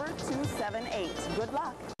winning number, 278. Good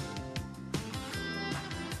luck.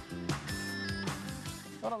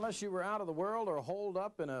 Well, unless you were out of the world or holed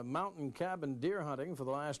up in a mountain cabin deer hunting for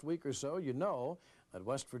the last week or so, you know that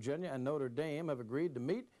West Virginia and Notre Dame have agreed to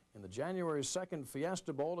meet in the January 2nd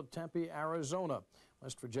Fiesta Bowl at Tempe, Arizona.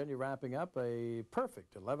 West Virginia wrapping up a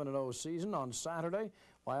perfect 11-0 season on Saturday,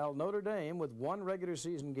 while Notre Dame with one regular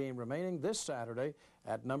season game remaining this Saturday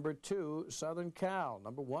at number 2 Southern Cal.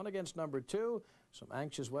 Number 1 against number 2. Some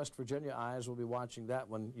anxious West Virginia eyes will be watching that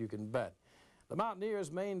one, you can bet. The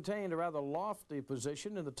Mountaineers maintained a rather lofty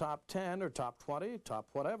position in the top 10 or top 20, top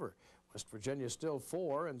whatever. West Virginia still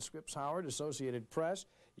 4, and Scripps Howard, Associated Press,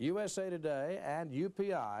 USA Today, and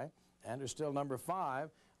UPI, and are still number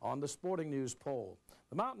 5 on the Sporting News poll.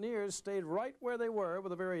 The Mountaineers stayed right where they were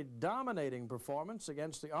with a very dominating performance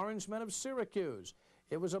against the Orangemen of Syracuse.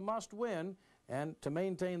 It was a must-win, and to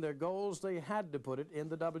maintain their goals, they had to put it in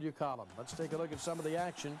the W column. Let's take a look at some of the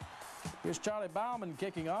action. Here's Charlie Bauman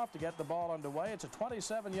kicking off to get the ball underway. It's a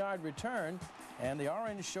 27-yard return, and the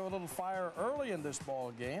Orange show a little fire early in this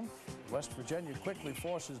ball game. West Virginia quickly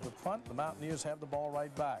forces the punt. The Mountaineers have the ball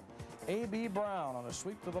right back. A.B. Brown on a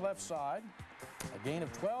sweep to the left side. A gain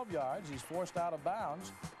of 12 yards. He's forced out of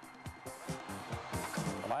bounds.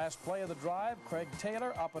 The last play of the drive, Craig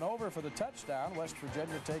Taylor up and over for the touchdown. West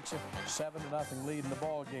Virginia takes a 7-0 lead in the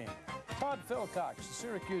ball game. Todd Philcox, the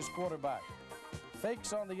Syracuse quarterback,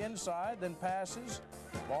 fakes on the inside, then passes.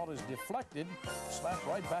 The ball is deflected, slapped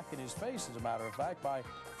right back in his face, as a matter of fact, by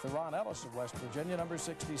Theron Ellis of West Virginia, number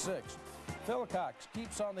 66. Philcox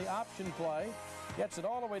keeps on the option play, gets it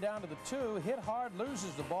all the way down to the 2, hit hard,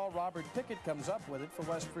 loses the ball. Robert Pickett comes up with it for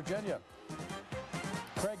West Virginia.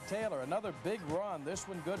 Craig Taylor, another big run, this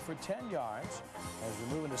one good for 10 yards. As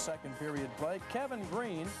we move into second period play, Kevin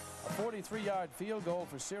Green, a 43-yard field goal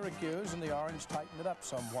for Syracuse, and the Orange tighten it up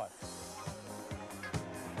somewhat.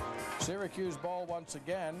 Syracuse ball once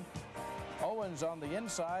again. Owens on the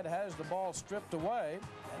inside has the ball stripped away,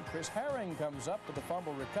 and Chris Herring comes up with the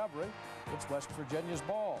fumble recovery. It's West Virginia's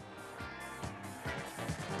ball.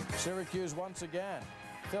 Syracuse once again.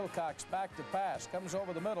 Philcox back to pass, comes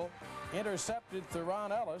over the middle, intercepted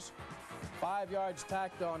Theron Ellis. 5 yards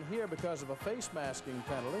tacked on here because of a face masking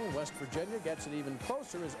penalty. West Virginia gets it even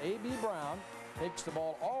closer as A.B. Brown takes the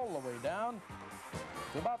ball all the way down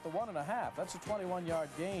to about the 1.5. That's a 21-yard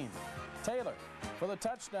gain. Taylor for the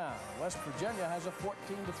touchdown. West Virginia has a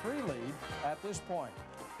 14-3 lead at this point.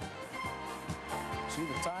 See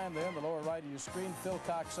the time there in the lower right of your screen.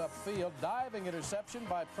 Philcox upfield. Diving interception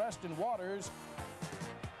by Preston Waters.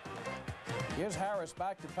 Here's Harris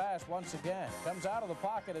back to pass once again. Comes out of the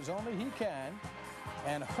pocket as only he can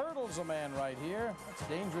and hurdles a man right here. That's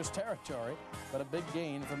dangerous territory, but a big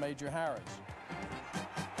gain for Major Harris.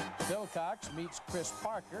 Philcox meets Chris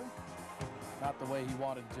Parker. Not the way he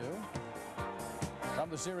wanted to. From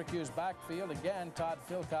the Syracuse backfield, again, Todd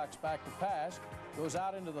Philcox back to pass. Goes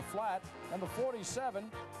out into the flat. Number 47,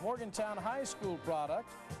 Morgantown High School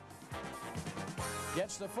product.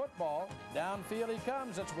 Gets the football. Downfield he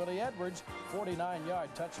comes. That's Willie Edwards. 49-yard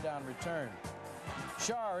touchdown return.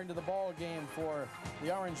 Shar into the ball game for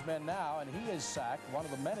the Orange men now, and he is sacked, one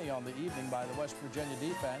of the many on the evening, by the West Virginia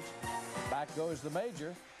defense. Back goes the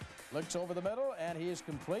Major. Looks over the middle, and he is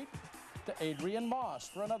complete to Adrian Moss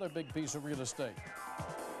for another big piece of real estate.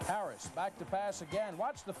 Harris back to pass again.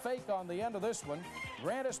 Watch the fake on the end of this one.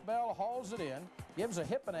 Grandis Bell hauls it in, gives a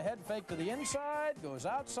hip and a head fake to the inside, goes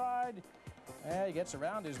outside, and he gets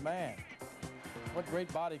around his man. What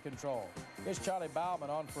great body control. Here's Charlie Bauman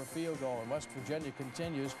on for a field goal, and West Virginia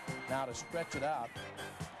continues now to stretch it out.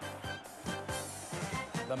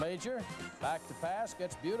 The Major back to pass,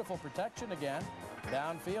 gets beautiful protection again.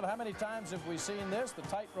 Downfield, how many times have we seen this? The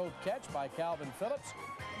tightrope catch by Calvin Phillips.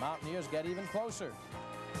 The Mountaineers get even closer.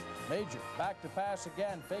 Major back to pass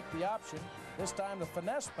again, fake the option. This time the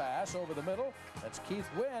finesse pass over the middle. That's Keith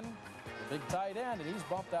Wynn, the big tight end, and he's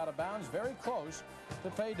bumped out of bounds very close to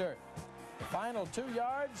pay dirt. The final 2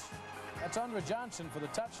 yards, that's Unra Johnson for the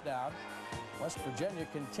touchdown. West Virginia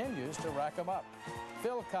continues to rack them up.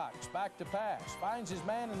 Philcox back to pass, finds his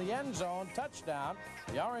man in the end zone, touchdown.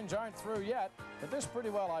 The Orange aren't through yet, but this pretty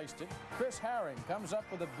well iced it. Chris Herring comes up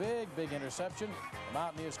with a big interception. The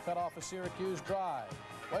Mountaineers cut off a Syracuse drive.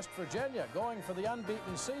 West Virginia going for the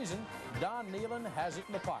unbeaten season. Don Nealon has it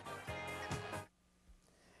in the pocket.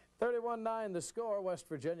 31-9 the score. West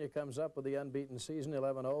Virginia comes up with the unbeaten season.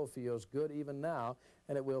 11-0 feels good even now,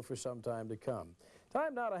 and it will for some time to come.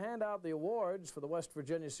 Time now to hand out the awards for the West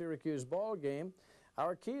Virginia-Syracuse ball game.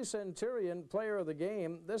 Our Key Centurion player of the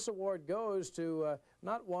game, this award goes to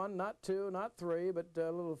not one, not two, not three, but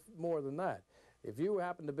a little more than that. If you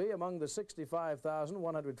happen to be among the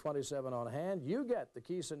 65,127 on hand, you get the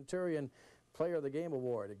Key Centurion Player of the Game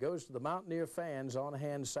award. It goes to the Mountaineer fans on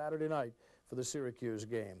hand Saturday night for the Syracuse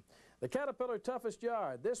game. The Caterpillar Toughest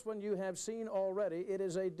Yard, this one you have seen already. It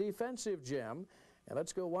is a defensive gem. And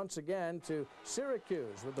let's go once again to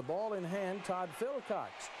Syracuse with the ball in hand. Todd Philcox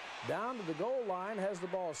down to the goal line, has the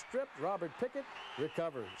ball stripped. Robert Pickett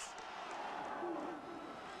recovers.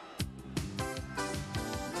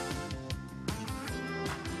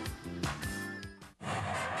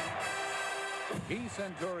 Key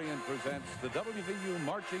Centurion presents the WVU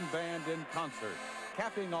Marching Band in concert,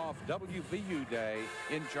 capping off WVU Day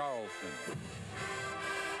in Charleston.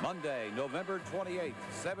 Monday, November 28th,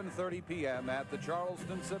 7:30 p.m. at the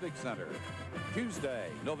Charleston Civic Center. Tuesday,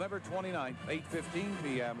 November 29th, 8:15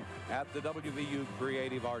 p.m. at the WVU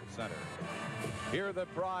Creative Arts Center. Hear the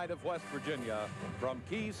pride of West Virginia from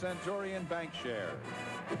Key Centurion Bankshare,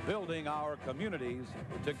 building our communities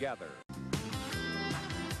together.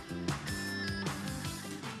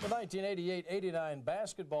 The 1988-89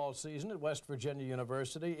 basketball season at West Virginia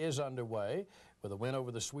University is underway with a win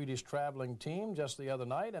over the Swedish traveling team just the other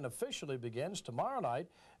night, and officially begins tomorrow night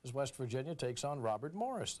as West Virginia takes on Robert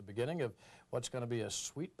Morris, the beginning of what's going to be a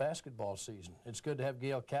sweet basketball season. It's good to have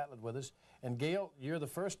Gail Catlett with us. And Gail, you're the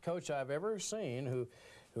first coach I've ever seen who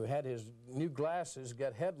had his new glasses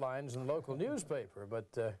get headlines in the local newspaper, but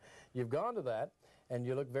you've gone to that. And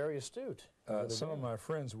you look very astute. Some of my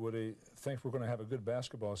friends, Woody, think we're going to have a good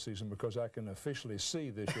basketball season because I can officially see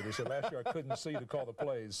this year. They said last year I couldn't see to call the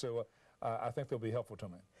plays, so I think they'll be helpful to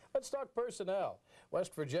me. Let's talk personnel.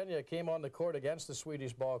 West Virginia came on the court against the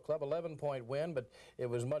Swedish ball club, 11-point win, but it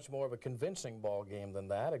was much more of a convincing ball game than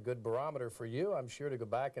that. A good barometer for you, I'm sure, to go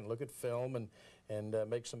back and look at film and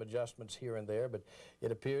make some adjustments here and there. But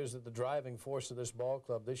it appears that the driving force of this ball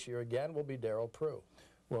club this year again will be Darryl Prue.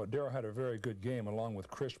 Well, Darryl had a very good game along with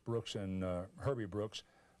Chris Brooks and Herbie Brooks.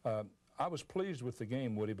 I was pleased with the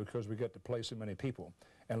game, Woody, because we got to play so many people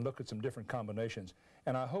and look at some different combinations.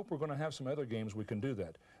 And I hope we're going to have some other games we can do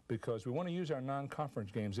that, because we want to use our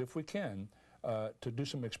non-conference games, if we can, to do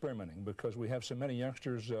some experimenting, because we have so many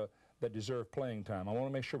youngsters that deserve playing time. I want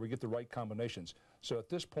to make sure we get the right combinations. So at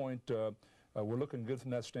this point, we're looking good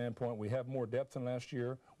from that standpoint. We have more depth than last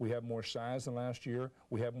year. We have more size than last year.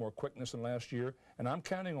 We have more quickness than last year. And I'm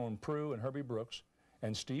counting on Prue and Herbie Brooks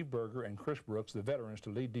and Steve Berger and Chris Brooks, the veterans, to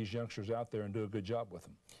lead these youngsters out there and do a good job with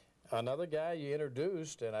them. Another guy you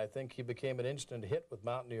introduced, and I think he became an instant hit with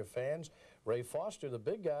Mountaineer fans, Ray Foster, the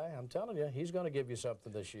big guy. I'm telling you, he's going to give you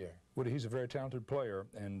something this year. Woody, he's a very talented player,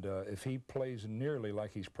 and if he plays nearly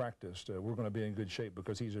like he's practiced, we're going to be in good shape,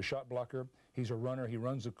 because he's a shot blocker, he's a runner, he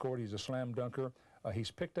runs the court, he's a slam dunker. He's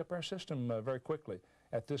picked up our system very quickly.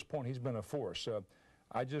 At this point, he's been a force.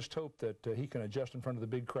 I just hope that he can adjust in front of the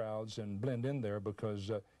big crowds and blend in there, because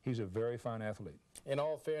he's a very fine athlete. In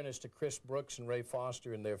all fairness to Chris Brooks and Ray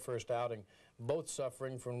Foster in their first outing, both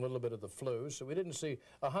suffering from a little bit of the flu, so we didn't see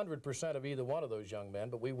 100% of either one of those young men,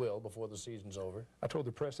 but we will before the season's over. I told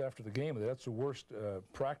the press after the game that that's the worst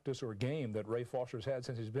practice or game that Ray Foster's had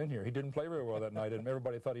since he's been here. He didn't play very well that night, and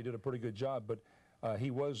everybody thought he did a pretty good job, but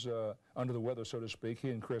he was under the weather, so to speak, he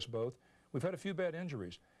and Chris both. We've had a few bad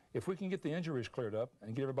injuries. If we can get the injuries cleared up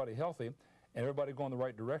and get everybody healthy and everybody going the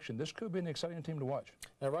right direction, this could be an exciting team to watch.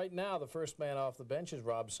 Now, right now, the first man off the bench is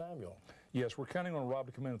Rob Samuel. Yes, we're counting on Rob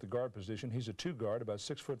to come in at the guard position. He's a two-guard, about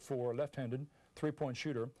 6'4", left-handed, three-point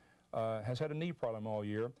shooter, has had a knee problem all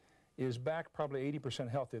year, is back probably 80%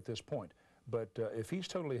 healthy at this point. But if he's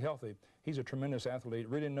totally healthy, he's a tremendous athlete,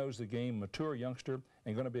 really knows the game, mature youngster,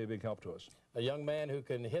 and going to be a big help to us. A young man who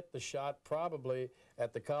can hit the shot probably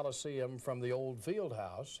at the Coliseum from the old field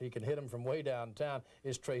house. He can hit him from way downtown,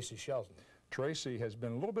 is Tracy Shelton. Tracy has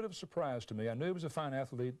been a little bit of a surprise to me. I knew he was a fine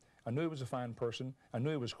athlete. I knew he was a fine person. I knew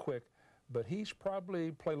he was quick. But he's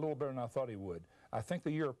probably played a little better than I thought he would. I think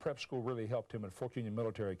the year of prep school really helped him at Fort Union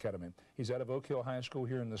Military Academy. He's out of Oak Hill High School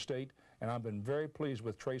here in the state, and I've been very pleased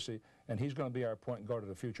with Tracy, and he's going to be our point guard of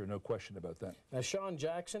the future, no question about that. Now, Sean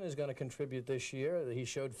Jackson is going to contribute this year. He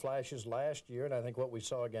showed flashes last year, and I think what we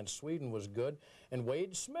saw against Sweden was good. And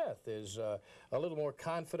Wade Smith is a little more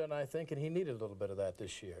confident, I think, and he needed a little bit of that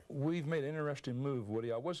this year. We've made an interesting move,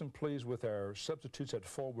 Woody. I wasn't pleased with our substitutes at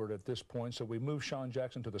forward at this point, so we moved Sean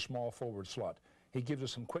Jackson to the small forward slot. He gives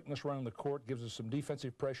us some quickness running the court, gives us some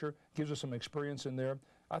defensive pressure, gives us some experience in there.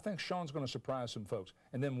 I think Sean's going to surprise some folks.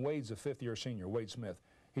 And then Wade's a fifth-year senior, Wade Smith.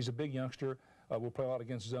 He's a big youngster. Will play a lot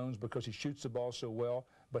against zones because he shoots the ball so well,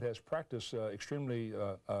 but has practiced extremely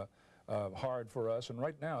hard for us. And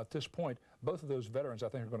right now, at this point, both of those veterans, I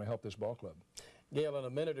think, are going to help this ball club. Gail, in a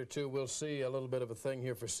minute or two, we'll see a little bit of a thing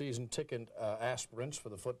here for season ticket aspirants for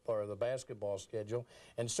the football or the basketball schedule.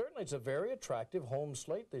 And certainly it's a very attractive home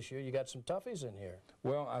slate this year. You got some toughies in here.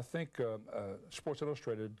 Well, I think Sports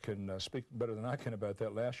Illustrated can speak better than I can about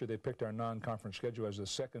that. Last year, they picked our non-conference schedule as the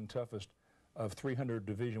second toughest of 300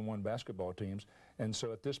 Division I basketball teams. And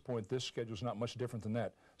so at this point, this schedule is not much different than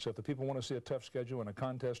that. So if the people want to see a tough schedule and a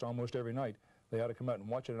contest almost every night, they ought to come out and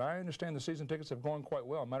watch it. And I understand the season tickets have gone quite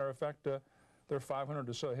well. Matter of fact, they're 500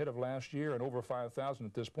 or so ahead of last year and over 5,000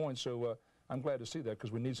 at this point. So I'm glad to see that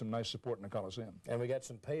because we need some nice support in the Coliseum. And we got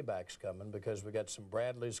some paybacks coming because we got some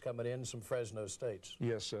Bradleys coming in, some Fresno States.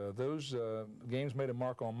 Yes, those games made a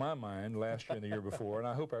mark on my mind last year and the year before, and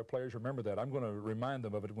I hope our players remember that. I'm going to remind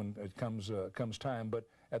them of it when it comes time. But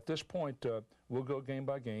at this point, we'll go game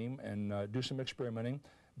by game and do some experimenting.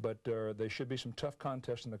 But there should be some tough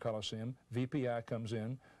contests in the Coliseum. VPI comes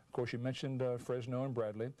in. Of course, you mentioned Fresno and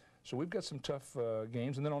Bradley. So we've got some tough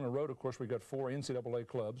games. And then on the road, of course, we've got 4 NCAA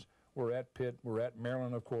clubs. We're at Pitt, we're at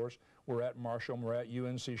Maryland, of course, we're at Marshall, and we're at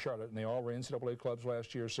UNC Charlotte, and they all were NCAA clubs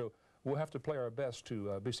last year. So we'll have to play our best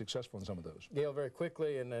to be successful in some of those. Gail, very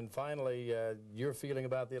quickly, and then finally, your feeling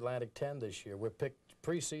about the Atlantic 10 this year. We're picked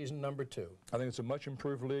preseason number 2. I think it's a much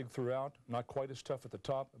improved league throughout, not quite as tough at the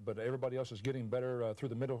top, but everybody else is getting better through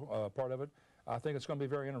the middle part of it. I think it's going to be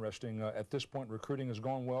very interesting. At this point, recruiting has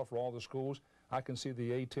gone well for all the schools. I can see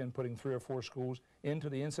the A-10 putting 3 or 4 schools into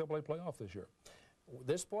the NCAA playoff this year.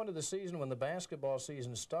 This point of the season, when the basketball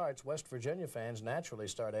season starts, West Virginia fans naturally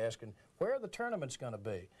start asking, where are the tournaments going to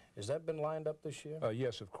be? Has that been lined up this year?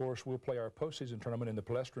 Yes, of course. We'll play our postseason tournament in the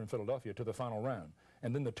Palestra in Philadelphia to the final round.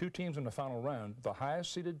 And then the 2 teams in the final round, the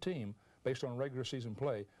highest seeded team, based on regular season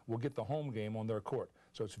play, will get the home game on their court.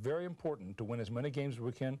 So it's very important to win as many games as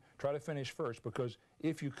we can, try to finish first, because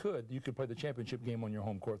if you could play the championship game on your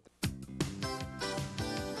home court.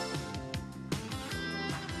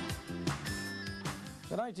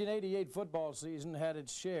 The 1988 football season had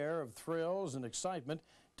its share of thrills and excitement.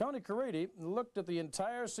 Tony Caridi looked at the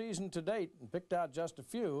entire season to date and picked out just a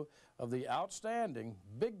few of the outstanding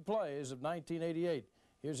big plays of 1988.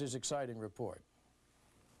 Here's his exciting report.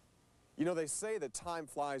 You know, they say that time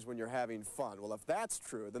flies when you're having fun. Well, if that's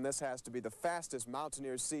true, then this has to be the fastest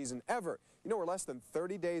Mountaineers season ever. You know, we're less than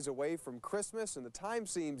 30 days away from Christmas, and the time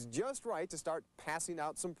seems just right to start passing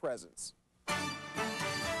out some presents.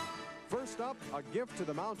 First up, a gift to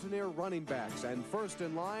the Mountaineer running backs, and first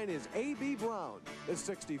in line is A.B. Brown. His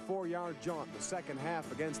 64-yard jaunt in the second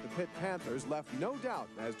half against the Pitt Panthers left no doubt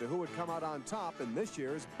as to who would come out on top in this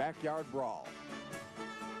year's backyard brawl.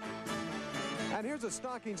 And here's a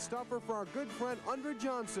stocking stuffer for our good friend Andre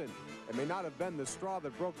Johnson. It may not have been the straw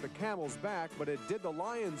that broke the camel's back, but it did the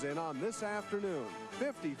Lions in on this afternoon.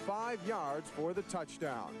 55 yards for the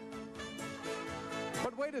touchdown.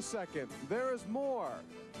 But wait a second, there is more.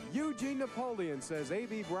 Eugene Napoleon says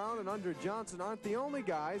A.B. Brown and Andre Johnson aren't the only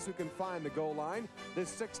guys who can find the goal line.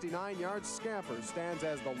 This 69-yard scamper stands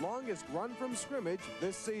as the longest run from scrimmage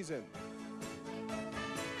this season.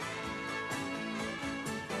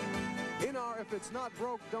 In our If It's Not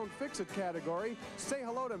Broke, Don't Fix It category, say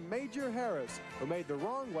hello to Major Harris, who made the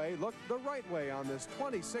wrong way look the right way on this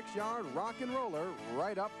 26-yard rock and roller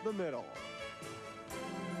right up the middle.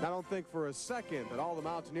 Now, don't think for a second that all the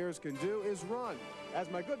Mountaineers can do is run. As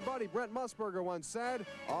my good buddy Brent Musburger once said,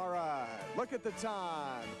 all right, look at the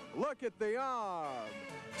time, look at the arm.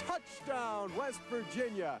 Touchdown, West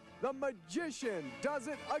Virginia. The magician does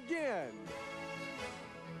it again.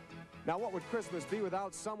 Now, what would Christmas be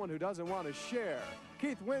without someone who doesn't want to share?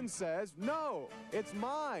 Keith Wynn says, no, it's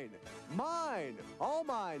mine. Mine. All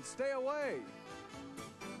mine. Stay away.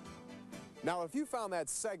 Now, if you found that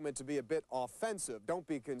segment to be a bit offensive, don't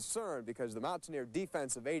be concerned, because the Mountaineer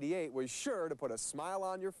defense of '88 was sure to put a smile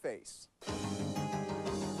on your face.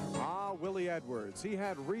 Ah, Willie Edwards. He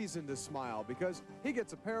had reason to smile because he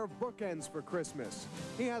gets a pair of bookends for Christmas.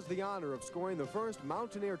 He has the honor of scoring the first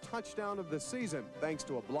Mountaineer touchdown of the season, thanks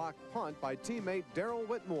to a blocked punt by teammate Darrell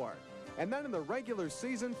Whitmore. And then in the regular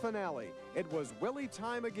season finale, it was Willie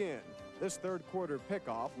time again. This third quarter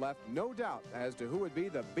pickoff left no doubt as to who would be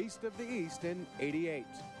the Beast of the East in '88.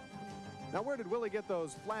 Now, where did Willie get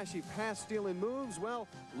those flashy pass-stealing moves? Well,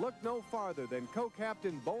 look no farther than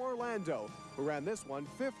co-captain Bo Orlando, who ran this one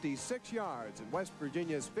 56 yards in West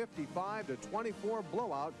Virginia's 55-24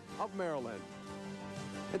 blowout of Maryland.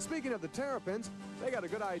 And speaking of the Terrapins, they got a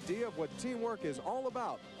good idea of what teamwork is all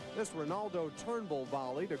about. This Ronaldo Turnbull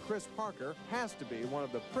volley to Chris Parker has to be one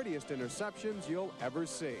of the prettiest interceptions you'll ever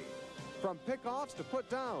see. From pickoffs to put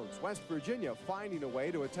downs, West Virginia finding a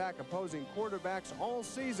way to attack opposing quarterbacks all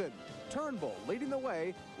season. Turnbull leading the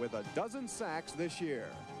way with a dozen sacks this year.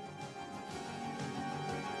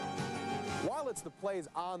 While it's the plays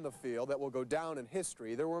on the field that will go down in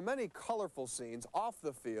history, there were many colorful scenes off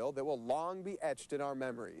the field that will long be etched in our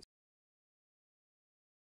memories.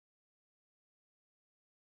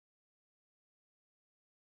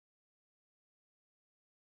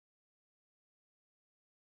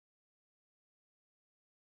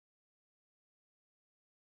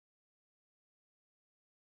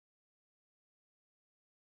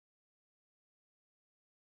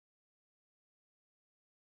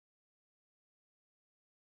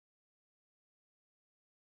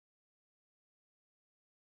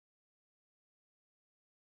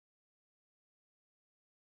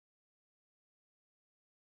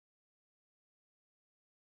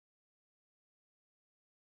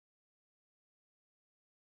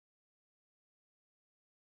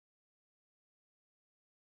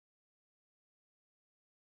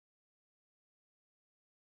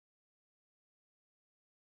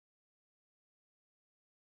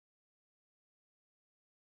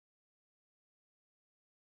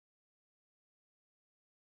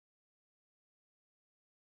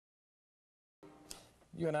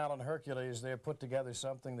 You and Alan Hercules, they have put together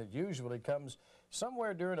something that usually comes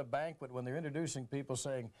somewhere during a banquet when they're introducing people,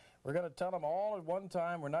 saying, we're going to tell them all at one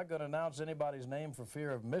time, we're not going to announce anybody's name for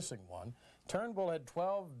fear of missing one. Turnbull had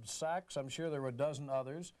 12 sacks. I'm sure there were a dozen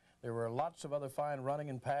others. There were lots of other fine running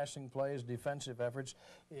and passing plays, defensive efforts.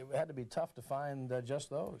 It had to be tough to find just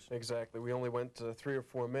those. Exactly. We only went 3 or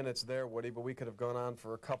 4 minutes there, Woody, but we could have gone on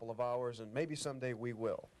for a couple of hours, and maybe someday we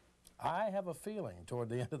will. I have a feeling toward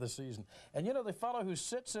the end of the season. And you know, the fellow who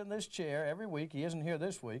sits in this chair every week, he isn't here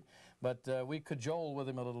this week, but we cajole with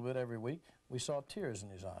him a little bit every week. We saw tears in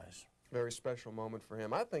his eyes. Very special moment for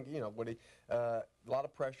him. I think, you know, Woody, a lot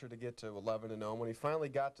of pressure to get to 11-0. When he finally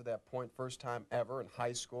got to that point, first time ever in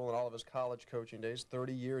high school and all of his college coaching days,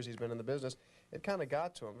 30 years he's been in the business, it kind of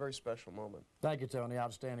got to him. Very special moment. Thank you, Tony.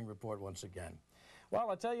 Outstanding report once again. Well,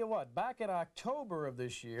 I'll tell you what, back in October of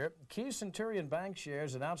this year, Key Centurion Bank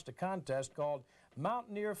Shares announced a contest called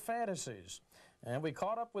Mountaineer Fantasies. And we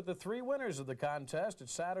caught up with the 3 winners of the contest at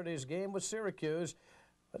Saturday's game with Syracuse.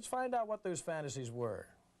 Let's find out what those fantasies were.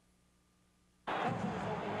 Well,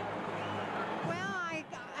 I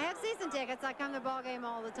have season tickets. I come to the ball game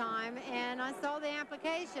all the time, and I saw the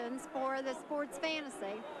applications for the sports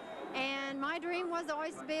fantasy. And my dream was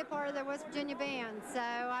always to be a part of the West Virginia band, so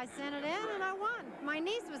I sent it in and I won. My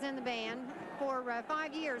niece was in the band for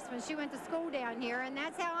 5 years when she went to school down here, and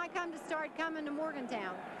that's how I come to start coming to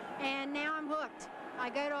Morgantown. And now I'm hooked. I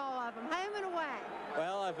go to all of them, home and away.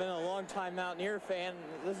 Well, I've been a long-time Mountaineer fan.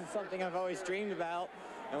 This is something I've always dreamed about.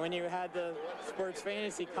 And when you had the sports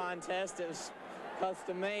fantasy contest, it was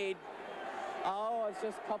custom-made. Oh, it's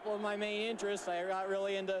just a couple of my main interests. I got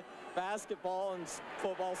really into basketball and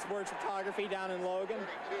football, sports photography down in Logan.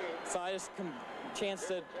 So I just chance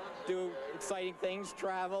to do exciting things,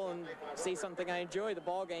 travel, and see something I enjoy, the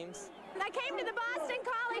ball games. I came to the Boston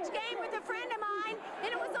College game with a friend of mine,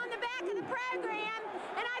 and it was on the back of the program,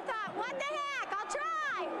 and I thought, what the heck, I'll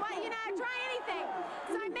try. Well, you know, try anything.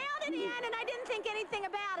 So I mailed it in, and I didn't think anything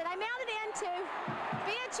about it. I mailed it in to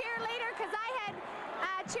be a cheerleader because I had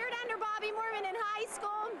cheered under Bobby Mormon in high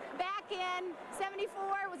school back in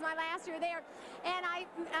 '74. Was my last year there, and I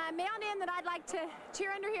mailed in that I'd like to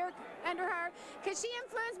cheer under her because she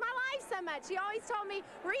influenced my life so much. She always told me,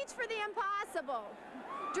 reach for the impossible,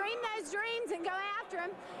 dream those dreams and go after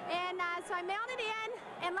them. And so I mailed it in,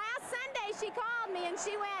 and last Sunday she called me and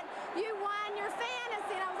she went, you won your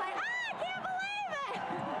fantasy, and I was like, I can't believe it.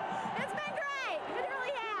 It's been great. It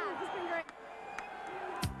really has. It's been great.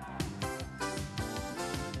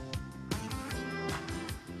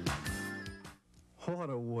 What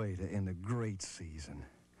a way to end a great season.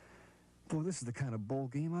 Boy, this is the kind of bowl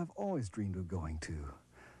game I've always dreamed of going to.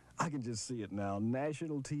 I can just see it now.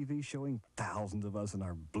 National TV showing thousands of us in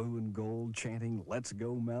our blue and gold chanting, "Let's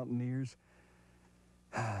go Mountaineers."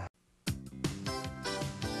 But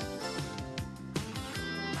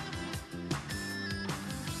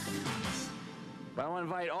I want to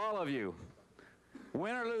invite all of you,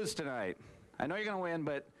 win or lose tonight. I know you're going to win,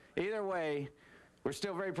 but either way, we're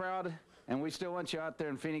still very proud, and we still want you out there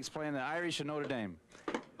in Phoenix playing the Irish and Notre Dame.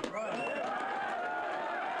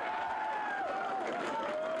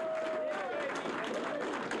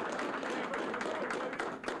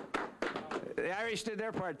 The Irish did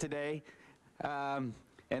their part today.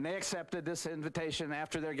 and they accepted this invitation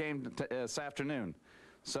after their game this afternoon.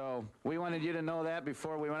 So we wanted you to know that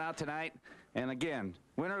before we went out tonight. And again,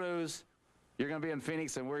 win or lose, you're going to be in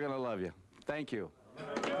Phoenix, and we're going to love you. Thank you.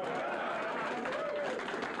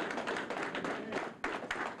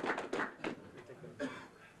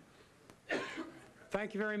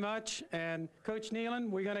 Thank you very much. And Coach Nealon,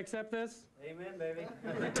 we going to accept this? Amen, baby.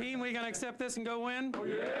 Team, we going to accept this and go win? Oh,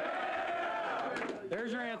 yeah!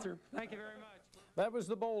 There's your answer. Thank you very much. That was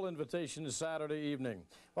the bowl invitation Saturday evening.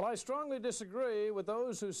 Well, I strongly disagree with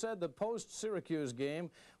those who said the post-Syracuse game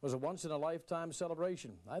was a once-in-a-lifetime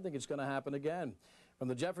celebration. I think it's going to happen again. From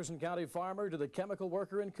the Jefferson County farmer to the chemical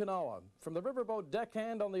worker in Kanawha, from the riverboat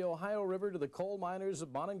deckhand on the Ohio River to the coal miners of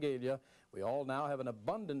Monongalia, we all now have an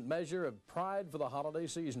abundant measure of pride for the holiday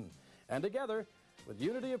season. And together, with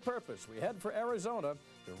unity of purpose, we head for Arizona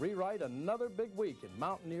to rewrite another big week in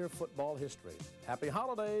Mountaineer football history. Happy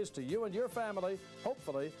holidays to you and your family.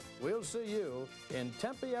 Hopefully, we'll see you in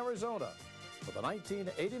Tempe, Arizona for the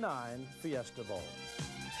 1989 Fiesta Bowl.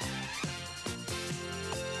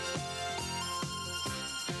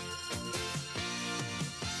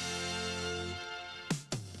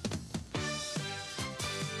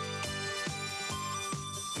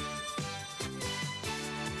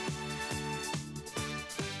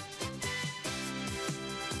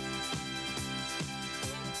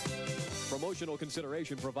 Promotional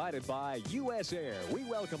consideration provided by U.S. Air. We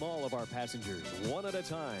welcome all of our passengers, one at a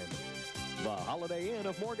time. The Holiday Inn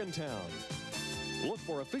of Morgantown. Look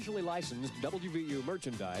for officially licensed WVU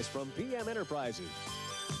merchandise from PM Enterprises.